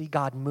see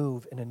God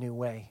move in a new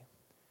way.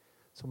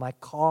 So my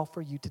call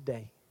for you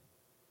today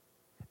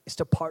is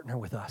to partner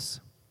with us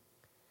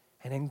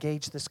and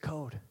engage this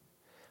code.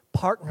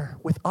 Partner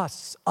with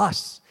us,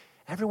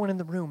 everyone in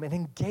the room, and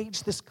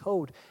engage this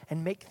code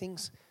and make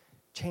things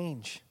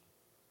change.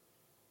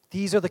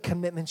 These are the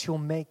commitments you'll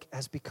make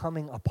as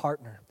becoming a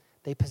partner.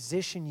 They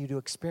position you to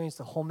experience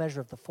the whole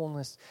measure of the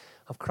fullness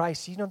of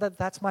Christ. You know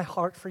that's my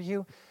heart for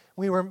you.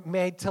 We were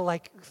made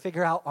to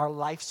figure out our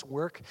life's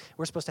work.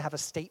 We're supposed to have a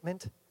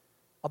statement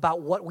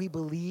about what we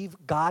believe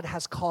God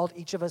has called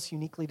each of us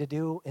uniquely to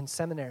do in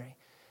seminary.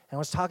 And I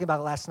was talking about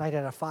it last night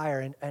at a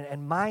fire,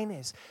 and mine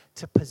is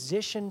to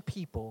position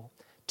people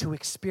to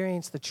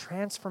experience the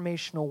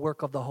transformational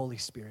work of the Holy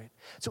Spirit.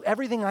 So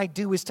everything I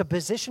do is to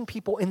position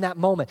people in that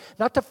moment,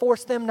 not to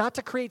force them, not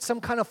to create some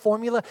kind of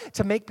formula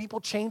to make people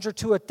change or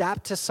to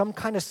adapt to some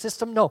kind of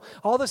system. No,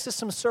 all the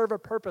systems serve a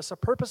purpose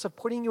of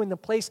putting you in the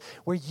place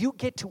where you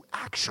get to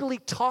actually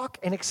talk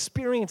and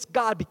experience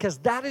God, because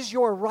that is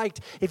your right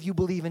if you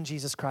believe in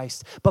Jesus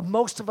Christ. But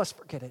most of us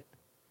forget it.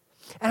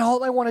 And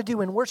all I want to do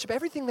in worship,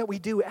 everything that we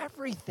do,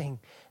 everything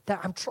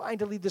that I'm trying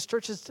to lead this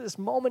church is to this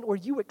moment where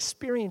you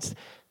experience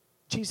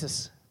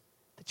Jesus,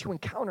 that you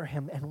encounter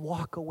him and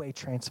walk away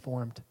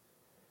transformed.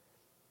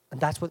 And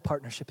that's what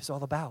partnership is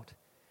all about.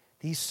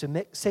 These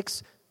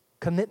 6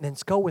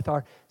 commitments go with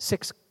our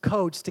 6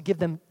 codes to give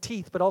them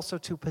teeth, but also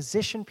to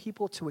position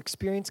people to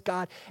experience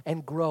God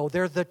and grow.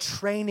 They're the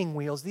training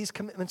wheels. These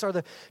commitments are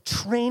the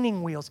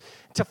training wheels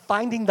to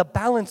finding the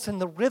balance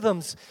and the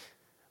rhythms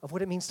of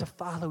what it means to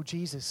follow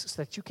Jesus,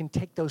 so that you can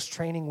take those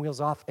training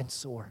wheels off and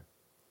soar.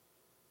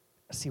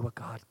 See what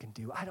God can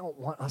do. I don't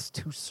want us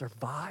to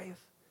survive.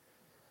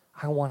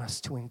 I want us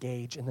to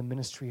engage in the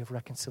ministry of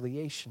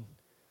reconciliation.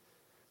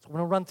 So I'm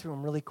going to run through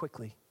them really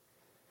quickly,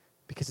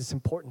 because it's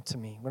important to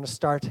me. We're going to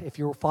start, if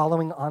you're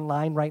following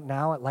online right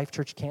now at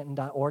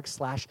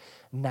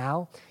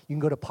lifechurchcanton.org/now, you can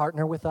go to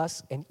partner with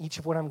us, and each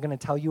of what I'm going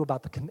to tell you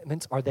about the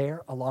commitments are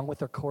there along with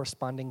their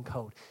corresponding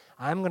code.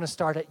 I'm going to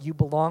start at You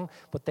Belong,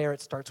 but there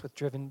it starts with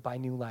Driven by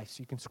New Life,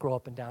 so you can scroll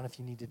up and down if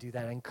you need to do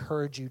that. I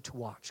encourage you to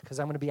watch because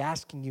I'm going to be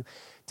asking you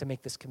to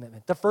make this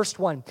commitment. The first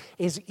one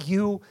is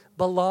You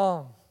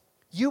Belong.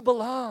 You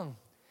belong.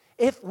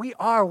 If we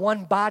are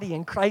one body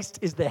and Christ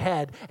is the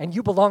head and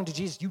you belong to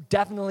Jesus, you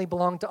definitely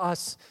belong to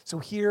us. So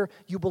here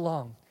you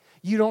belong.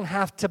 You don't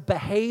have to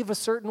behave a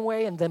certain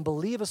way and then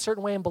believe a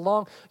certain way and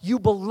belong. You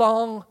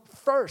belong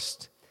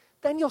first.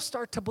 Then you'll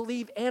start to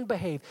believe and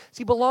behave.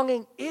 See,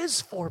 belonging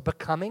is for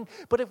becoming,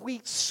 but if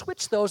we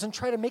switch those and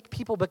try to make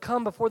people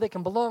become before they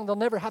can belong, they'll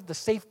never have the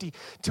safety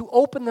to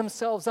open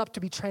themselves up to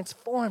be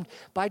transformed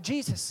by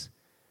Jesus.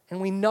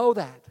 And we know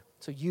that.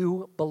 So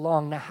you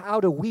belong. Now,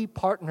 how do we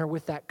partner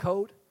with that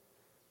code?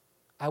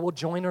 I will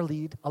join or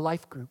lead a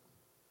life group.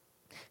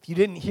 If you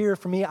didn't hear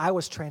from me, I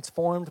was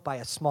transformed by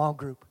a small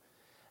group.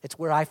 It's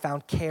where I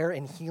found care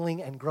and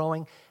healing and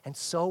growing, and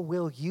so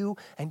will you,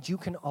 and you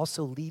can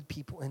also lead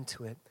people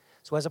into it.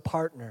 So as a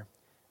partner,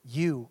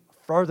 you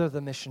further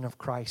the mission of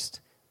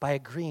Christ by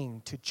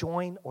agreeing to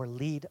join or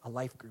lead a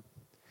life group.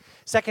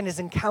 Second is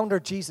encounter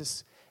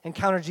Jesus.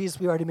 Encounter Jesus,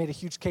 we already made a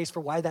huge case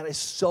for why that is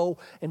so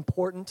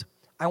important.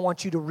 I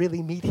want you to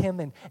really meet him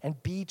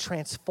and be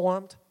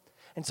transformed.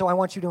 And so I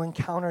want you to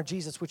encounter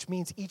Jesus, which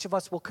means each of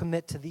us will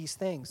commit to these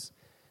things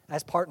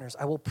as partners.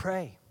 I will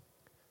pray,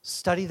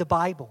 study the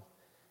Bible,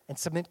 and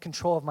submit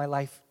control of my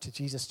life to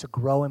Jesus to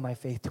grow in my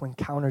faith, to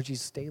encounter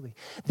Jesus daily.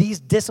 These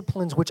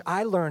disciplines, which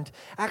I learned,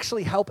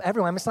 actually help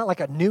everyone. I mean, it's not like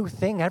a new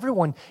thing.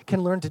 Everyone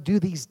can learn to do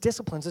these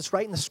disciplines. It's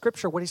right in the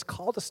scripture what he's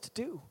called us to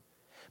do.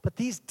 But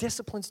these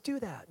disciplines do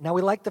that. Now,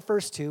 we like the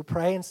first two,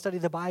 pray and study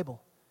the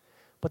Bible.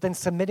 But then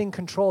submitting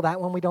control, that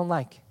one we don't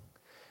like.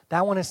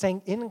 That one is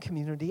saying, in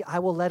community, I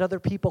will let other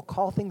people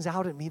call things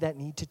out at me that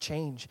need to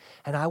change.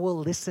 And I will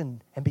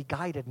listen and be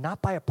guided,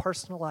 not by a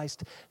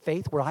personalized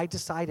faith where I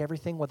decide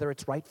everything, whether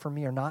it's right for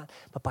me or not,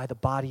 but by the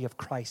body of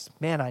Christ.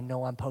 Man, I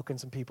know I'm poking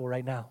some people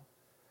right now.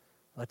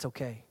 That's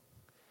okay.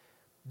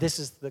 This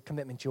is the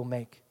commitment you'll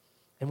make.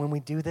 And when we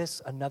do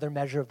this, another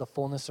measure of the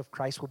fullness of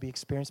Christ will be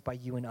experienced by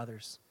you and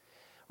others.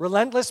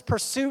 Relentless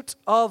pursuit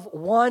of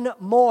one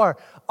more.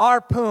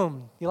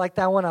 Arpum. You like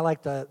that one? I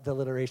like the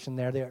alliteration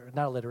there.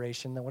 Not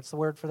alliteration. What's the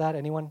word for that?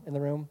 Anyone in the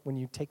room? When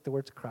you take the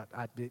words,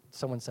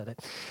 someone said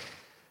it.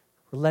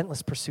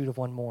 Relentless pursuit of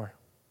one more.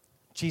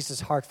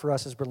 Jesus' heart for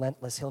us is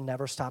relentless. He'll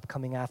never stop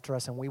coming after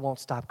us, and we won't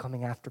stop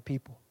coming after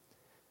people.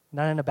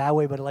 Not in a bad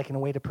way, but like in a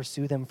way to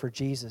pursue them for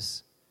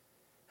Jesus.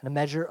 And a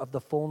measure of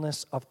the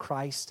fullness of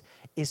Christ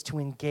is to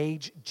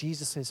engage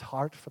Jesus'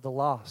 heart for the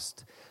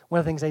lost. One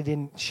of the things I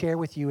didn't share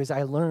with you is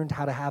I learned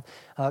how to have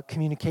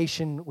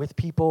communication with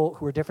people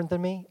who are different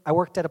than me. I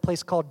worked at a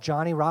place called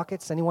Johnny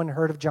Rockets. Anyone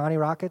heard of Johnny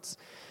Rockets?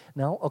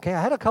 No? Okay,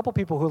 I had a couple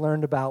people who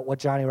learned about what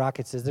Johnny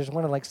Rockets is. There's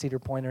one at like Cedar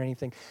Point or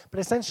anything. But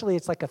essentially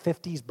it's like a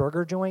 50s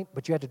burger joint,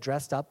 but you had to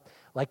dress up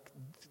like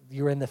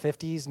you were in the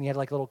 50s and you had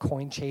like little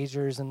coin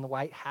chasers and the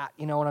white hat.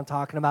 You know what I'm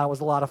talking about? It was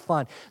a lot of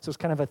fun. So it was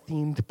kind of a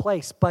themed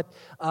place. But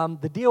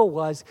the deal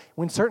was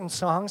when certain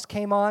songs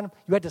came on,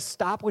 you had to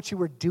stop what you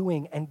were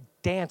doing and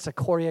dance a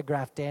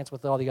choreographed dance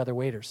with all the other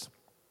waiters,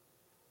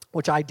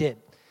 which I did.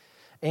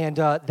 And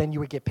then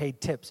you would get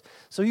paid tips.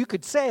 So you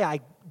could say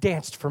I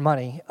danced for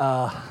money.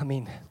 I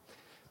mean,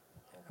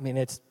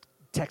 it's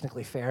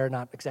technically fair,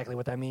 not exactly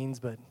what that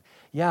means, but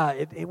yeah,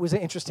 it was an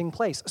interesting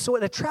place. So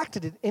it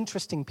attracted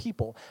interesting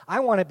people.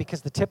 I wanted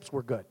because the tips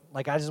were good.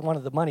 Like, I just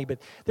wanted the money, but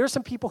there are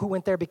some people who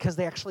went there because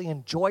they actually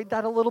enjoyed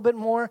that a little bit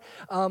more.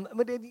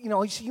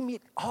 You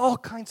meet all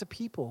kinds of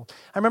people.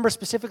 I remember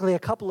specifically a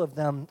couple of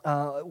them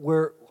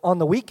were on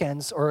the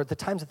weekends or the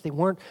times that they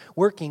weren't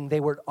working, they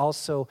would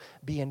also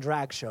be in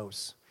drag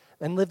shows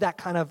and live that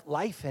kind of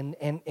life. And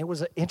it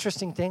was an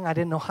interesting thing. I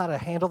didn't know how to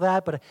handle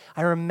that, but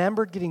I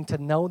remembered getting to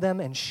know them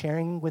and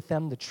sharing with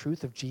them the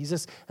truth of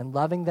Jesus and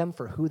loving them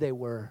for who they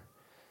were.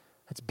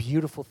 That's a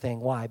beautiful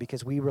thing. Why?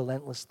 Because we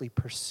relentlessly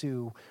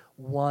pursue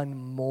one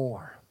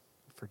more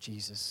for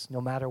Jesus, no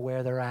matter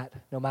where they're at,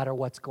 no matter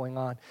what's going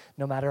on,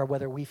 no matter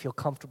whether we feel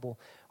comfortable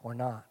or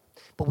not.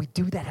 But we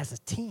do that as a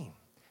team.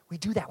 We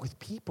do that with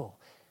people.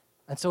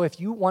 And so if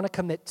you want to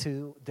commit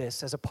to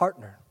this as a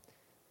partner,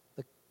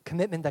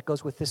 commitment that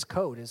goes with this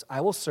code is I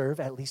will serve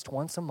at least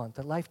once a month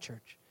at Life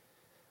Church.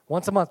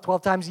 Once a month,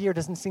 12 times a year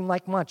doesn't seem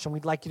like much, and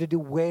we'd like you to do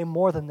way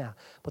more than that.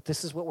 But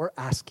this is what we're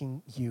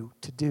asking you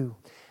to do.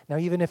 Now,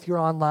 even if you're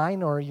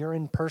online or you're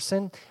in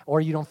person or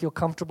you don't feel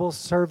comfortable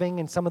serving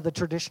in some of the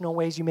traditional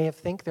ways you may have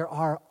think, there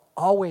are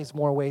always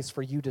more ways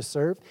for you to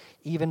serve,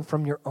 even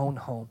from your own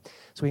home.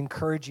 So we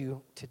encourage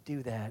you to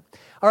do that.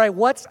 All right,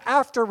 what's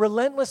after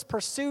relentless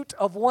pursuit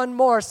of one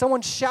more?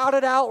 Someone shout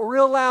it out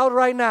real loud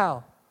right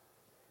now.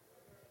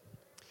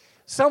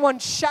 Someone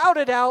shout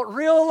it out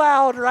real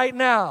loud right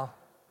now.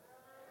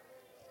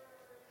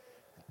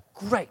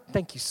 Great.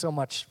 Thank you so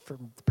much for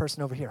the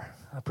person over here.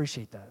 I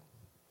appreciate that.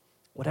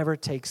 Whatever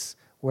it takes,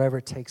 wherever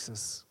it takes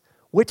us,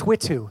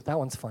 Wit-witu, that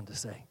one's fun to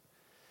say.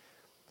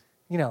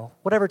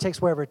 Whatever it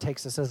takes, wherever it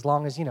takes us, as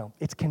long as,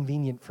 it's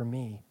convenient for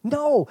me.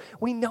 No,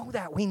 we know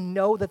that. We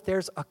know that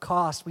there's a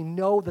cost. We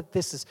know that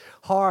this is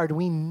hard.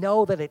 We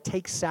know that it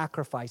takes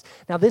sacrifice.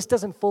 Now, this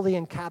doesn't fully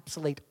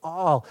encapsulate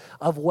all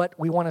of what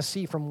we want to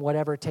see from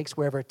whatever it takes,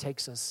 wherever it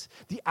takes us.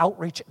 The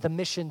outreach, the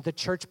mission, the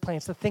church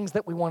plants, the things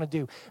that we want to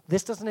do.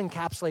 This doesn't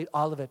encapsulate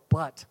all of it,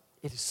 but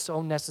it is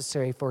so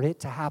necessary for it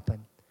to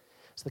happen.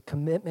 So the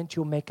commitment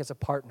you'll make as a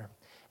partner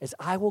is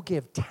I will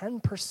give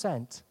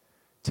 10%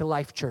 to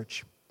Life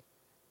Church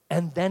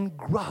and then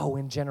grow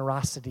in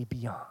generosity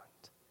beyond.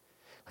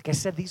 Like I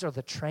said, these are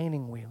the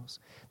training wheels.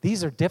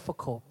 These are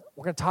difficult.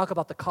 We're going to talk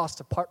about the cost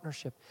of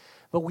partnership.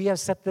 But we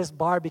have set this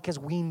bar because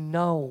we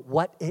know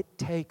what it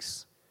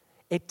takes.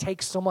 It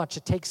takes so much.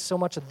 It takes so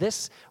much of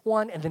this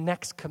one and the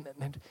next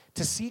commitment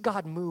to see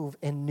God move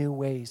in new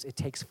ways. It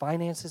takes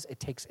finances. It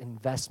takes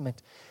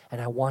investment.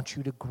 And I want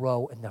you to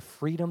grow in the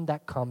freedom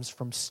that comes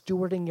from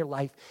stewarding your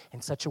life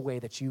in such a way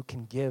that you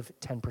can give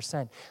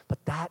 10%.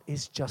 But that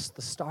is just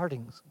the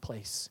starting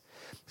place.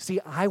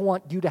 See, I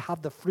want you to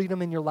have the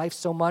freedom in your life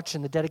so much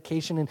and the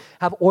dedication and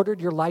have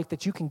ordered your life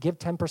that you can give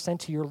 10%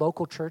 to your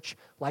local church,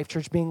 Life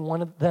Church being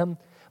one of them,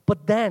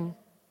 but then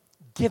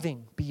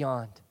giving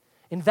beyond.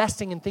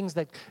 Investing in things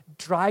that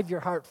drive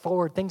your heart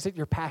forward, things that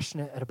you're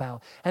passionate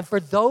about. And for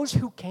those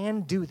who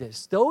can do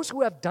this, those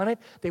who have done it,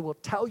 they will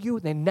tell you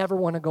they never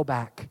want to go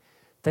back,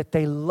 that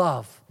they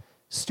love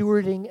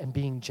stewarding and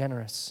being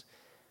generous.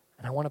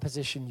 And I want to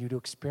position you to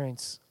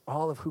experience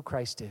all of who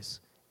Christ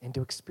is and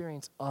to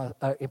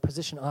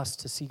position us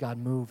to see God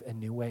move in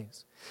new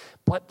ways.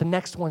 But the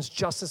next one's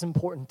just as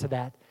important to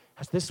that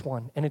as this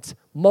one, and it's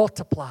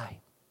multiply.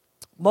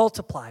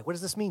 Multiply. What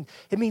does this mean?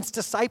 It means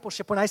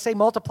discipleship. When I say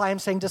multiply, I'm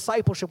saying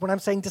discipleship. When I'm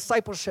saying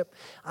discipleship,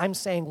 I'm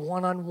saying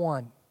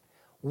one-on-one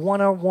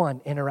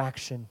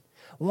interaction,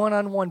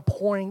 one-on-one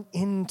pouring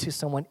into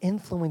someone,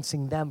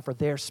 influencing them for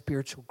their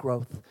spiritual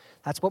growth.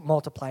 That's what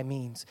multiply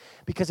means.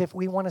 Because if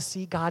we want to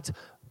see God's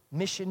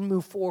mission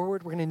move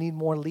forward, we're going to need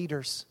more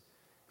leaders.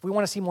 If we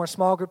want to see more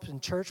small groups and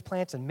church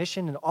plants and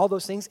mission and all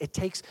those things, it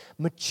takes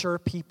mature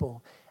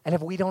people. And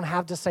if we don't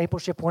have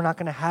discipleship, we're not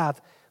going to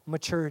have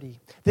maturity.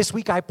 This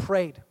week I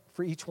prayed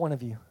for each one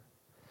of you.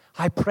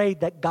 I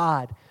prayed that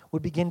God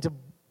would begin to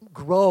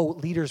grow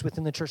leaders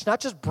within the church, not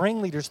just bring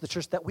leaders to the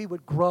church, that we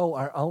would grow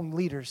our own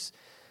leaders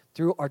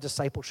through our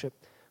discipleship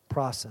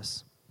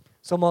process.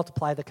 So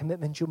multiply. The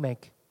commitment you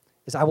make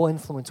is I will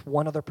influence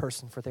one other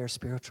person for their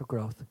spiritual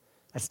growth.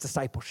 That's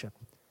discipleship,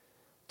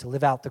 to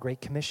live out the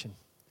Great Commission.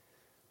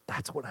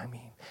 That's what I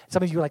mean.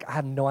 Some of you are like, I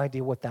have no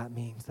idea what that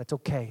means. That's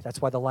okay.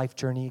 That's why the Life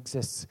Journey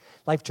exists.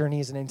 Life Journey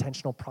is an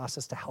intentional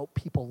process to help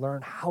people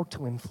learn how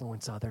to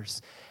influence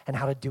others and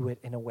how to do it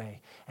in a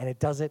way. And it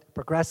does it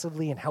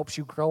progressively and helps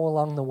you grow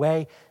along the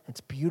way. It's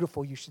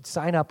beautiful. You should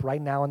sign up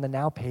right now on the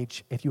Now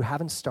page if you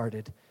haven't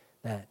started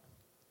that.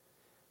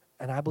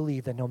 And I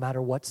believe that no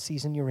matter what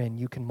season you're in,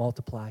 you can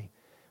multiply.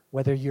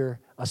 Whether you're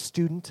a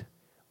student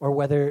or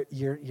whether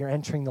you're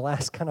entering the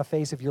last kind of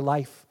phase of your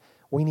life,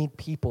 we need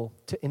people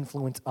to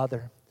influence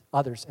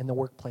others in the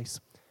workplace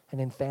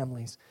and in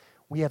families.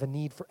 We have a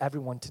need for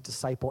everyone to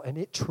disciple, and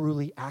it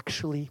truly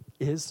actually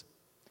is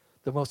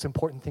the most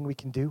important thing we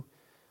can do,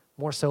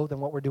 more so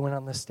than what we're doing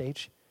on this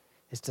stage,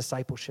 is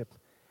discipleship,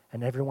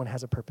 and everyone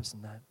has a purpose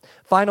in that.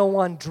 Final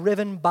one,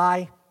 driven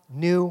by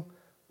new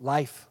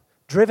life.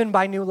 Driven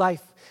by new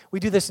life. We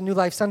do this in New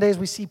Life Sundays.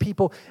 We see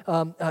people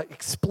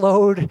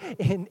explode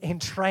in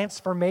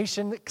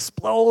transformation,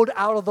 explode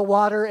out of the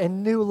water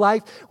in new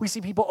life. We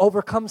see people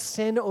overcome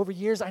sin over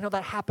years. I know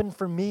that happened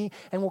for me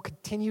and will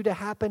continue to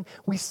happen.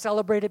 We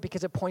celebrate it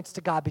because it points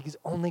to God, because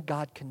only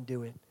God can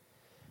do it.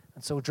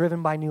 And so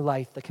driven by new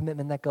life, the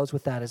commitment that goes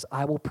with that is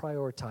I will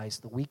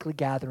prioritize the weekly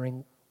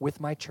gathering with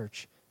my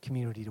church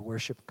community to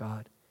worship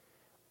God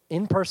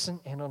in person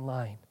and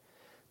online,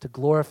 to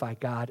glorify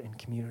God in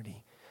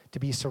community, to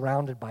be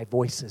surrounded by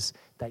voices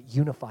that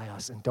unify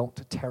us and don't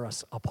tear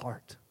us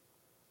apart.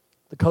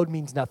 The code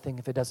means nothing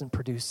if it doesn't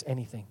produce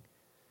anything.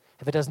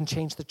 If it doesn't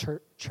change the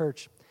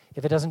church,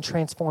 if it doesn't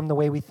transform the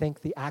way we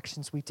think, the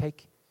actions we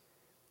take,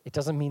 it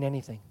doesn't mean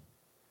anything.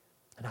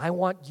 And I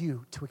want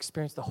you to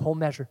experience the whole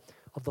measure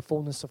of the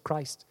fullness of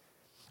Christ.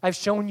 I've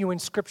shown you in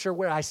Scripture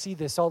where I see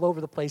this all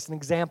over the place, an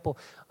example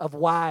of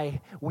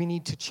why we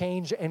need to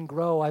change and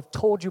grow. I've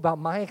told you about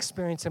my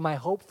experience and my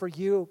hope for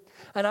you.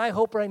 And I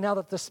hope right now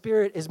that the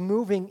Spirit is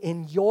moving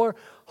in your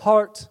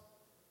heart,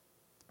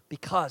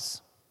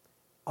 because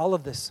all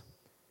of this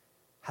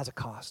has a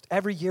cost.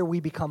 Every year we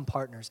become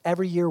partners.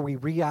 Every year we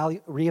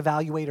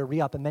reevaluate or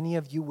re-up, and many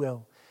of you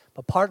will.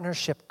 But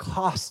partnership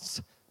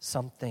costs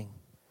something.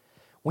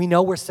 We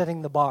know we're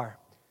setting the bar.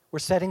 We're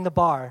setting the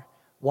bar.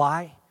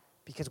 Why?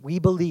 Because we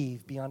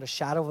believe beyond a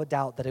shadow of a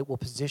doubt that it will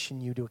position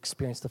you to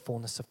experience the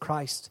fullness of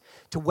Christ,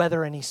 to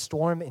weather any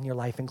storm in your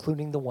life,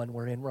 including the one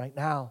we're in right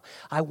now.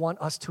 I want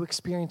us to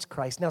experience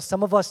Christ. Now,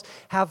 some of us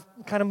have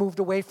kind of moved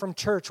away from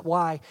church.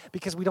 Why?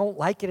 Because we don't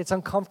like it. It's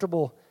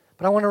uncomfortable.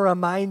 But I want to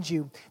remind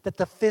you that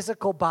the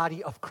physical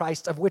body of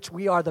Christ, of which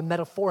we are the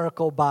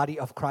metaphorical body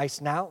of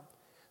Christ now,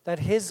 that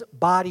his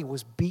body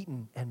was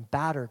beaten and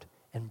battered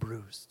and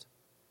bruised.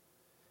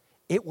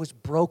 It was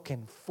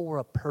broken for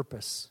a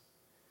purpose.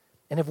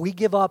 And if we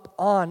give up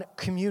on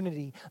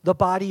community, the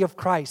body of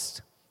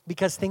Christ,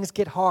 because things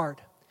get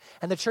hard,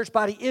 and the church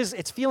body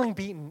it's feeling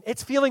beaten,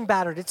 it's feeling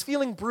battered, it's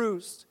feeling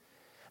bruised,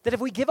 that if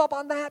we give up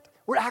on that,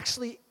 we're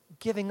actually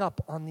giving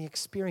up on the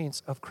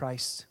experience of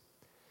Christ.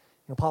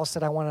 You know, Paul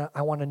said, I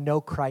want to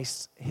know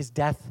Christ, his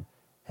death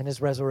and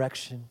his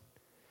resurrection.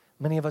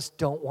 Many of us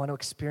don't want to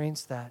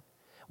experience that.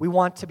 We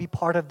want to be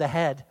part of the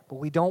head, but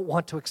we don't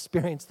want to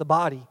experience the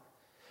body.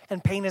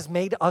 And pain has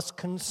made us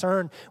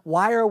concerned.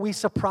 Why are we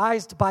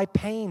surprised by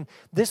pain?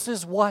 This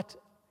is what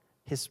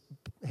his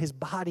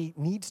body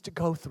needs to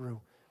go through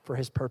for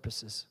his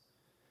purposes.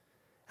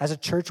 As a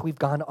church, we've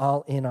gone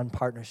all in on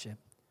partnership.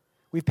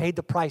 We've paid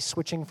the price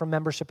switching from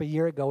membership a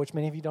year ago, which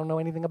many of you don't know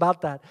anything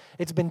about that.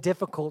 It's been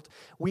difficult.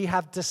 We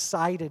have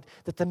decided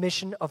that the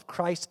mission of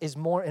Christ is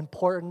more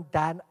important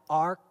than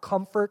our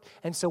comfort,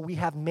 and so we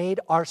have made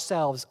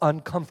ourselves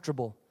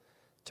uncomfortable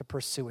to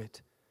pursue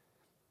it.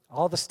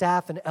 All the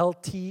staff and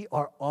LT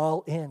are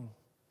all in.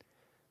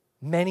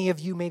 Many of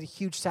you made a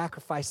huge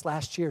sacrifice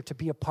last year to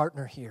be a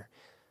partner here.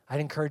 I'd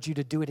encourage you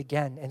to do it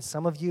again, and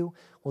some of you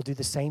will do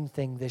the same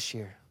thing this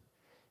year.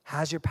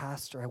 As your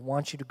pastor, I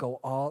want you to go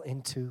all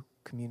into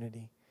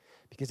community,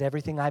 because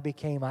everything I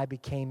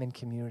became in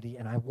community,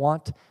 and I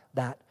want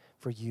that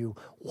for you.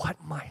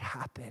 What might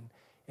happen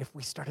if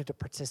we started to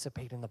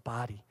participate in the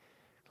body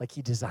like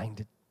he designed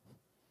it?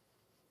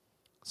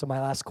 So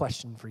my last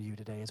question for you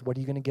today is, what are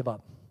you going to give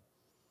up?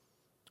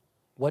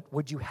 What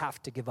would you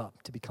have to give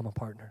up to become a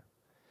partner?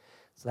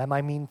 So that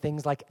might mean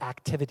things like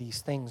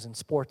activities, things in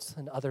sports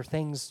and other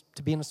things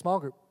to be in a small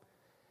group.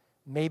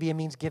 Maybe it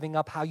means giving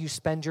up how you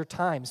spend your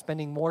time,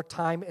 spending more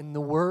time in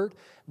the Word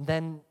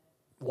than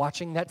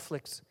watching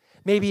Netflix.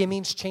 Maybe it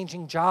means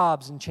changing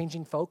jobs and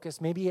changing focus.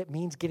 Maybe it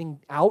means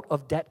getting out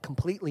of debt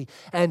completely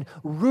and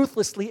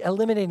ruthlessly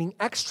eliminating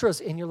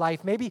extras in your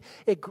life. Maybe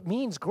it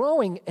means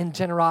growing in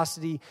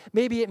generosity.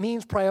 Maybe it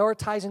means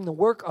prioritizing the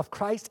work of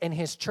Christ and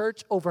his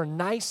church over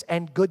nice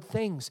and good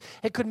things.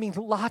 It could mean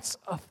lots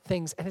of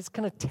things, and it's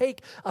going to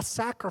take a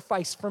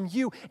sacrifice from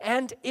you,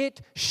 and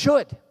it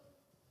should.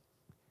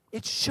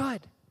 It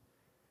should.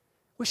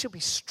 We should be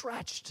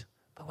stretched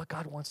by what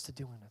God wants to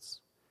do in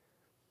us.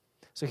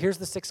 So here's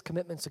the 6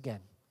 commitments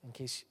again, in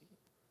case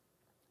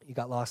you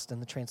got lost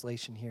in the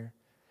translation here.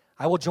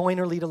 I will join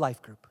or lead a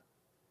life group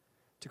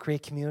to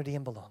create community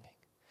and belonging.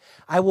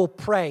 I will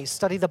pray,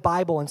 study the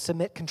Bible, and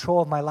submit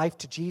control of my life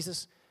to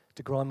Jesus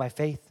to grow in my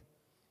faith.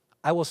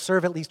 I will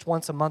serve at least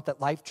once a month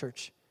at Life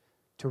Church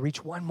to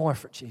reach one more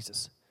for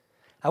Jesus.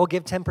 I will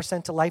give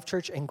 10% to Life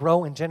Church and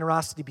grow in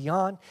generosity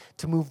beyond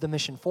to move the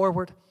mission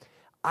forward.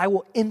 I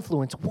will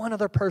influence one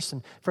other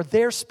person for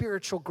their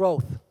spiritual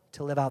growth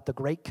to live out the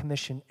Great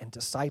Commission and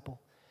disciple.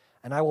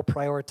 And I will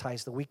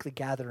prioritize the weekly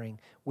gathering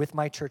with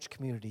my church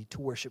community to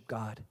worship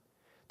God,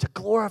 to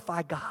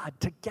glorify God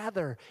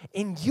together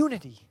in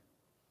unity.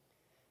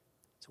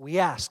 So we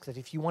ask that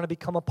if you want to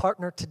become a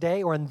partner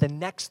today or in the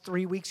next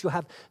 3 weeks, you'll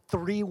have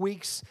 3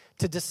 weeks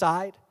to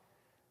decide,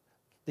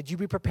 that you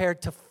be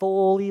prepared to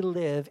fully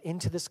live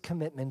into this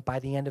commitment by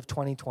the end of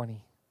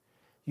 2020.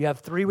 You have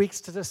 3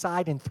 weeks to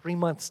decide and 3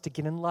 months to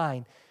get in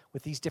line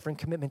with these different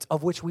commitments,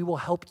 of which we will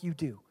help you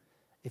do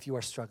if you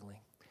are struggling.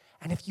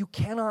 And if you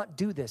cannot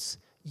do this,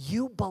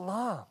 you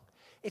belong.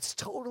 It's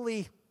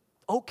totally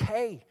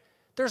okay.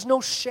 There's no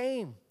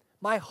shame.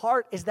 My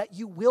heart is that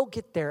you will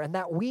get there and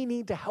that we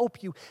need to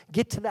help you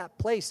get to that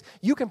place.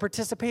 You can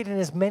participate in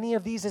as many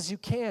of these as you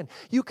can.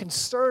 You can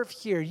serve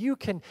here. You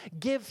can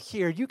give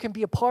here. You can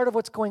be a part of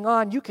what's going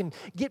on. You can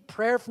get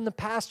prayer from the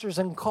pastors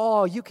and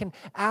call. You can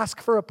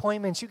ask for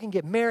appointments. You can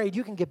get married.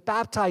 You can get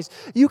baptized.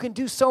 You can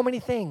do so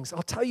many things.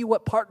 I'll tell you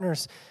what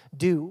partners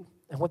do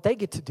and what they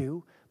get to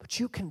do, but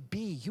you can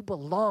be, you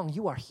belong,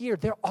 you are here.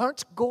 There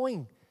aren't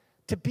going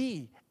to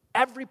be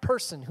every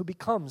person who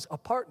becomes a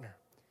partner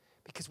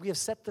because we have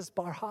set this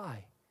bar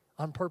high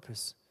on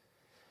purpose.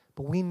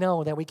 But we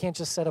know that we can't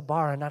just set a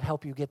bar and not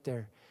help you get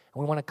there.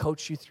 And we want to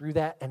coach you through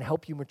that and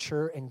help you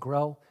mature and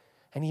grow.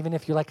 And even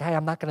if you're like, hey,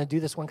 I'm not going to do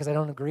this one because I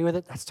don't agree with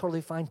it, that's totally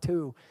fine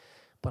too.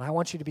 But I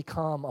want you to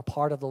become a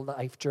part of the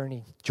life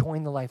journey,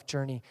 join the life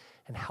journey,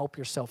 and help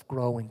yourself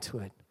grow into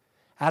it.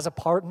 As a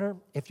partner,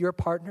 if you're a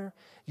partner,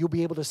 you'll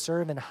be able to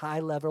serve in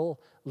high-level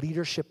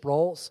leadership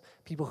roles,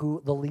 people who,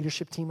 the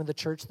leadership team of the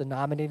church, the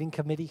nominating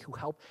committee who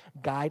help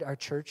guide our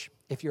church,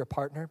 if you're a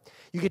partner.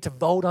 You get to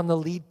vote on the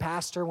lead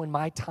pastor when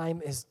my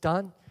time is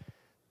done.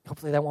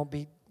 Hopefully that won't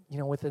be,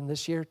 within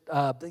this year.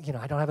 I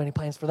don't have any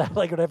plans for that,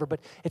 like whatever, but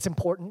it's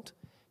important.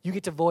 You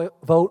get to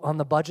vote on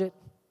the budget.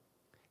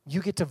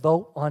 You get to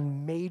vote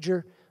on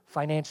major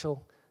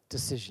financial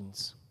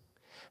decisions.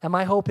 And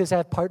my hope is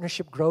that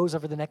partnership grows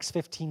over the next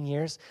 15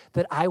 years,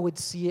 that I would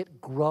see it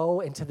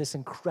grow into this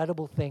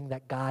incredible thing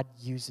that God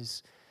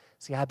uses.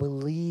 See, I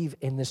believe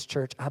in this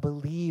church. I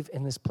believe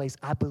in this place.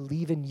 I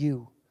believe in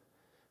you.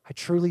 I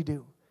truly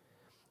do.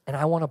 And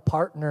I want to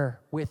partner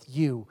with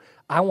you.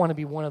 I want to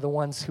be one of the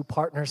ones who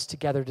partners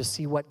together to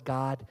see what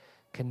God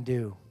can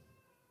do.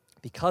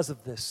 Because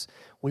of this,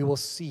 we will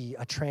see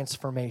a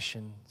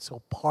transformation.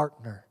 So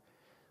partner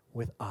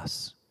with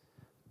us.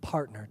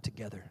 Partner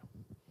together.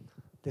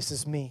 This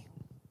is me.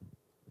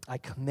 I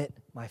commit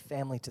my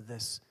family to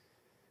this.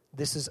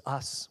 This is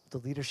us, the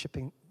leadership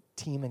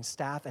team and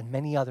staff and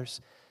many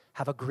others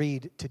have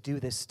agreed to do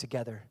this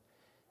together.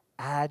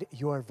 Add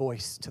your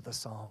voice to the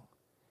song.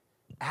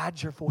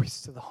 Add your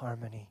voice to the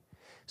harmony.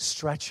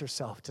 Stretch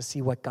yourself to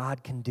see what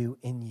God can do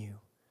in you.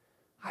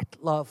 I'd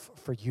love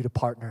for you to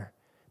partner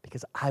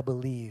because I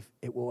believe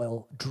it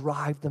will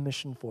drive the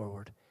mission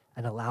forward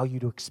and allow you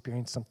to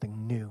experience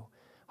something new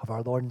of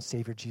our Lord and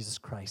Savior Jesus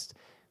Christ,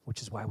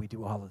 which is why we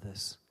do all of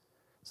this.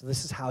 So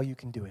this is how you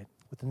can do it.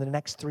 Within the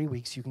next 3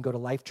 weeks, you can go to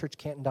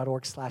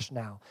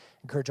lifechurchcanton.org/now.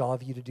 Encourage all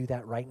of you to do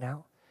that right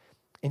now.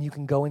 And you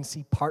can go and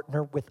see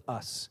Partner with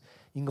Us.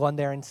 You can go on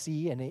there and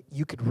see, and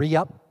you could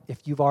re-up.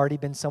 If you've already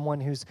been someone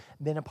who's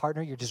been a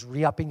partner, you're just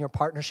re-upping your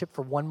partnership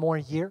for one more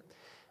year.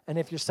 And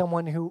if you're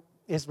someone who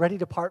is ready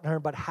to partner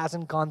but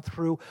hasn't gone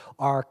through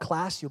our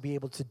class, you'll be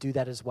able to do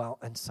that as well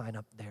and sign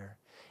up there.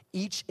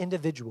 Each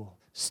individual,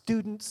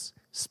 students,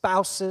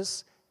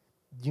 spouses,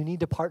 you need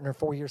to partner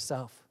for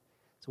yourself.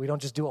 So we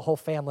don't just do a whole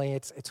family,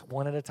 it's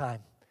one at a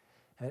time.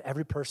 And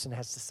every person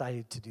has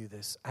decided to do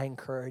this. I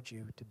encourage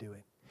you to do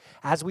it.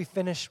 As we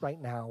finish right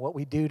now, what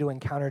we do to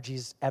encounter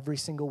Jesus every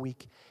single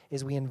week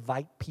is we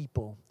invite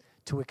people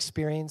to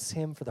experience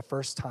him for the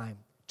first time,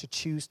 to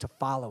choose to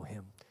follow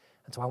him.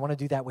 And so I want to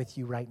do that with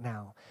you right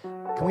now.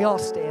 Can we all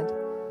stand?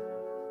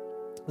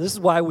 This is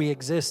why we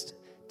exist,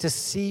 to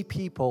see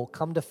people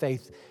come to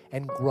faith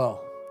and grow.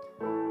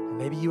 And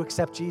maybe you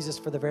accept Jesus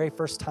for the very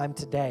first time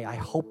today. I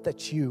hope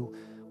that you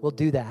will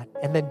do that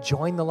and then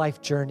join the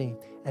life journey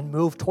and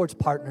move towards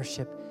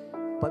partnership.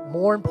 But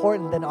more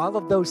important than all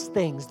of those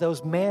things,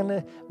 those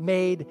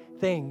man-made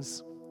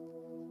things,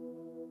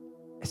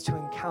 is to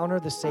encounter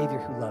the Savior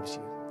who loves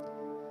you.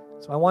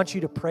 So I want you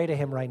to pray to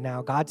him right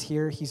now. God's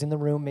here. He's in the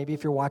room. Maybe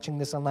if you're watching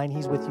this online,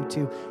 he's with you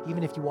too.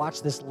 Even if you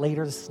watch this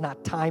later, this is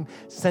not time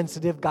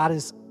sensitive. God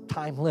is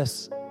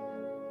timeless.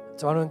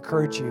 So I want to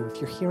encourage you, if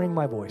you're hearing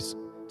my voice,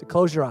 to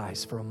close your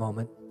eyes for a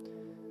moment,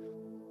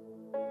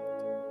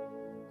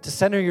 to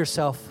center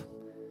yourself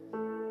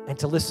and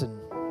to listen,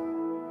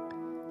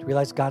 to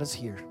realize God is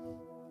here.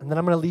 And then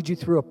I'm going to lead you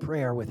through a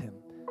prayer with him.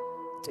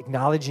 It's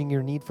acknowledging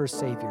your need for a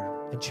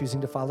Savior and choosing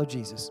to follow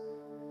Jesus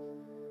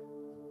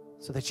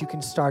so that you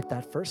can start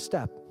that first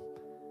step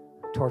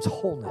towards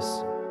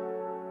wholeness,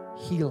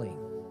 healing,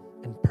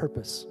 and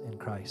purpose in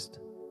Christ.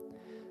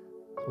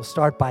 We'll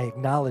start by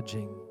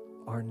acknowledging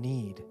our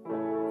need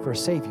for a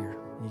Savior.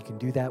 And you can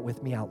do that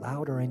with me out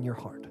loud or in your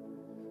heart.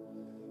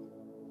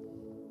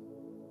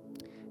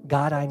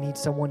 God, I need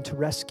someone to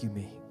rescue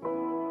me.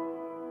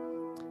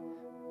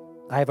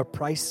 I have a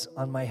price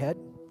on my head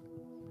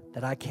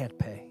that I can't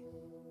pay.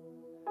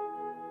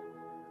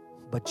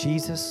 But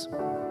Jesus,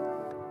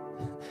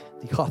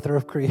 the author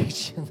of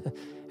creation,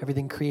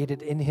 everything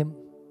created in him,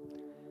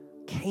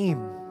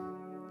 came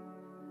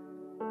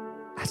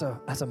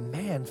as a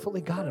man,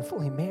 fully God and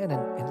fully man,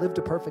 and lived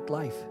a perfect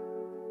life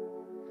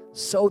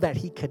so that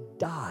he could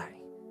die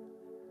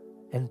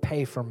and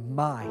pay for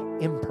my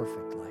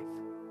imperfect life.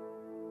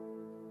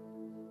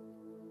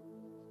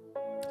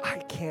 I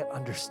can't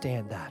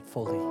understand that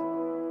fully,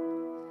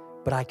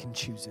 but I can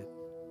choose it.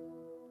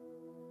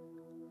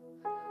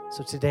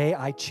 So today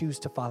I choose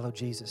to follow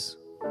Jesus,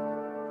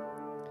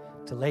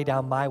 to lay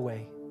down my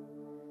way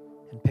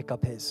and pick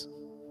up his.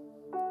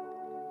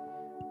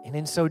 And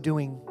in so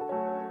doing,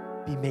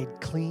 be made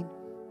clean,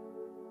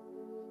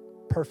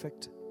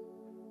 perfect,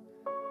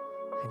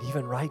 and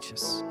even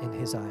righteous in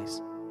his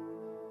eyes.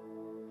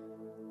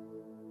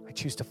 I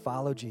choose to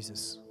follow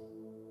Jesus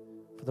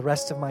for the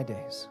rest of my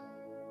days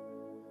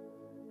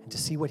and to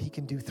see what he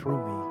can do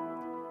through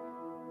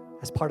me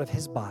as part of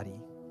his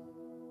body,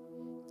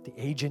 the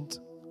agent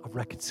of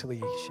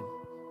reconciliation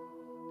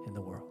in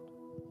the world.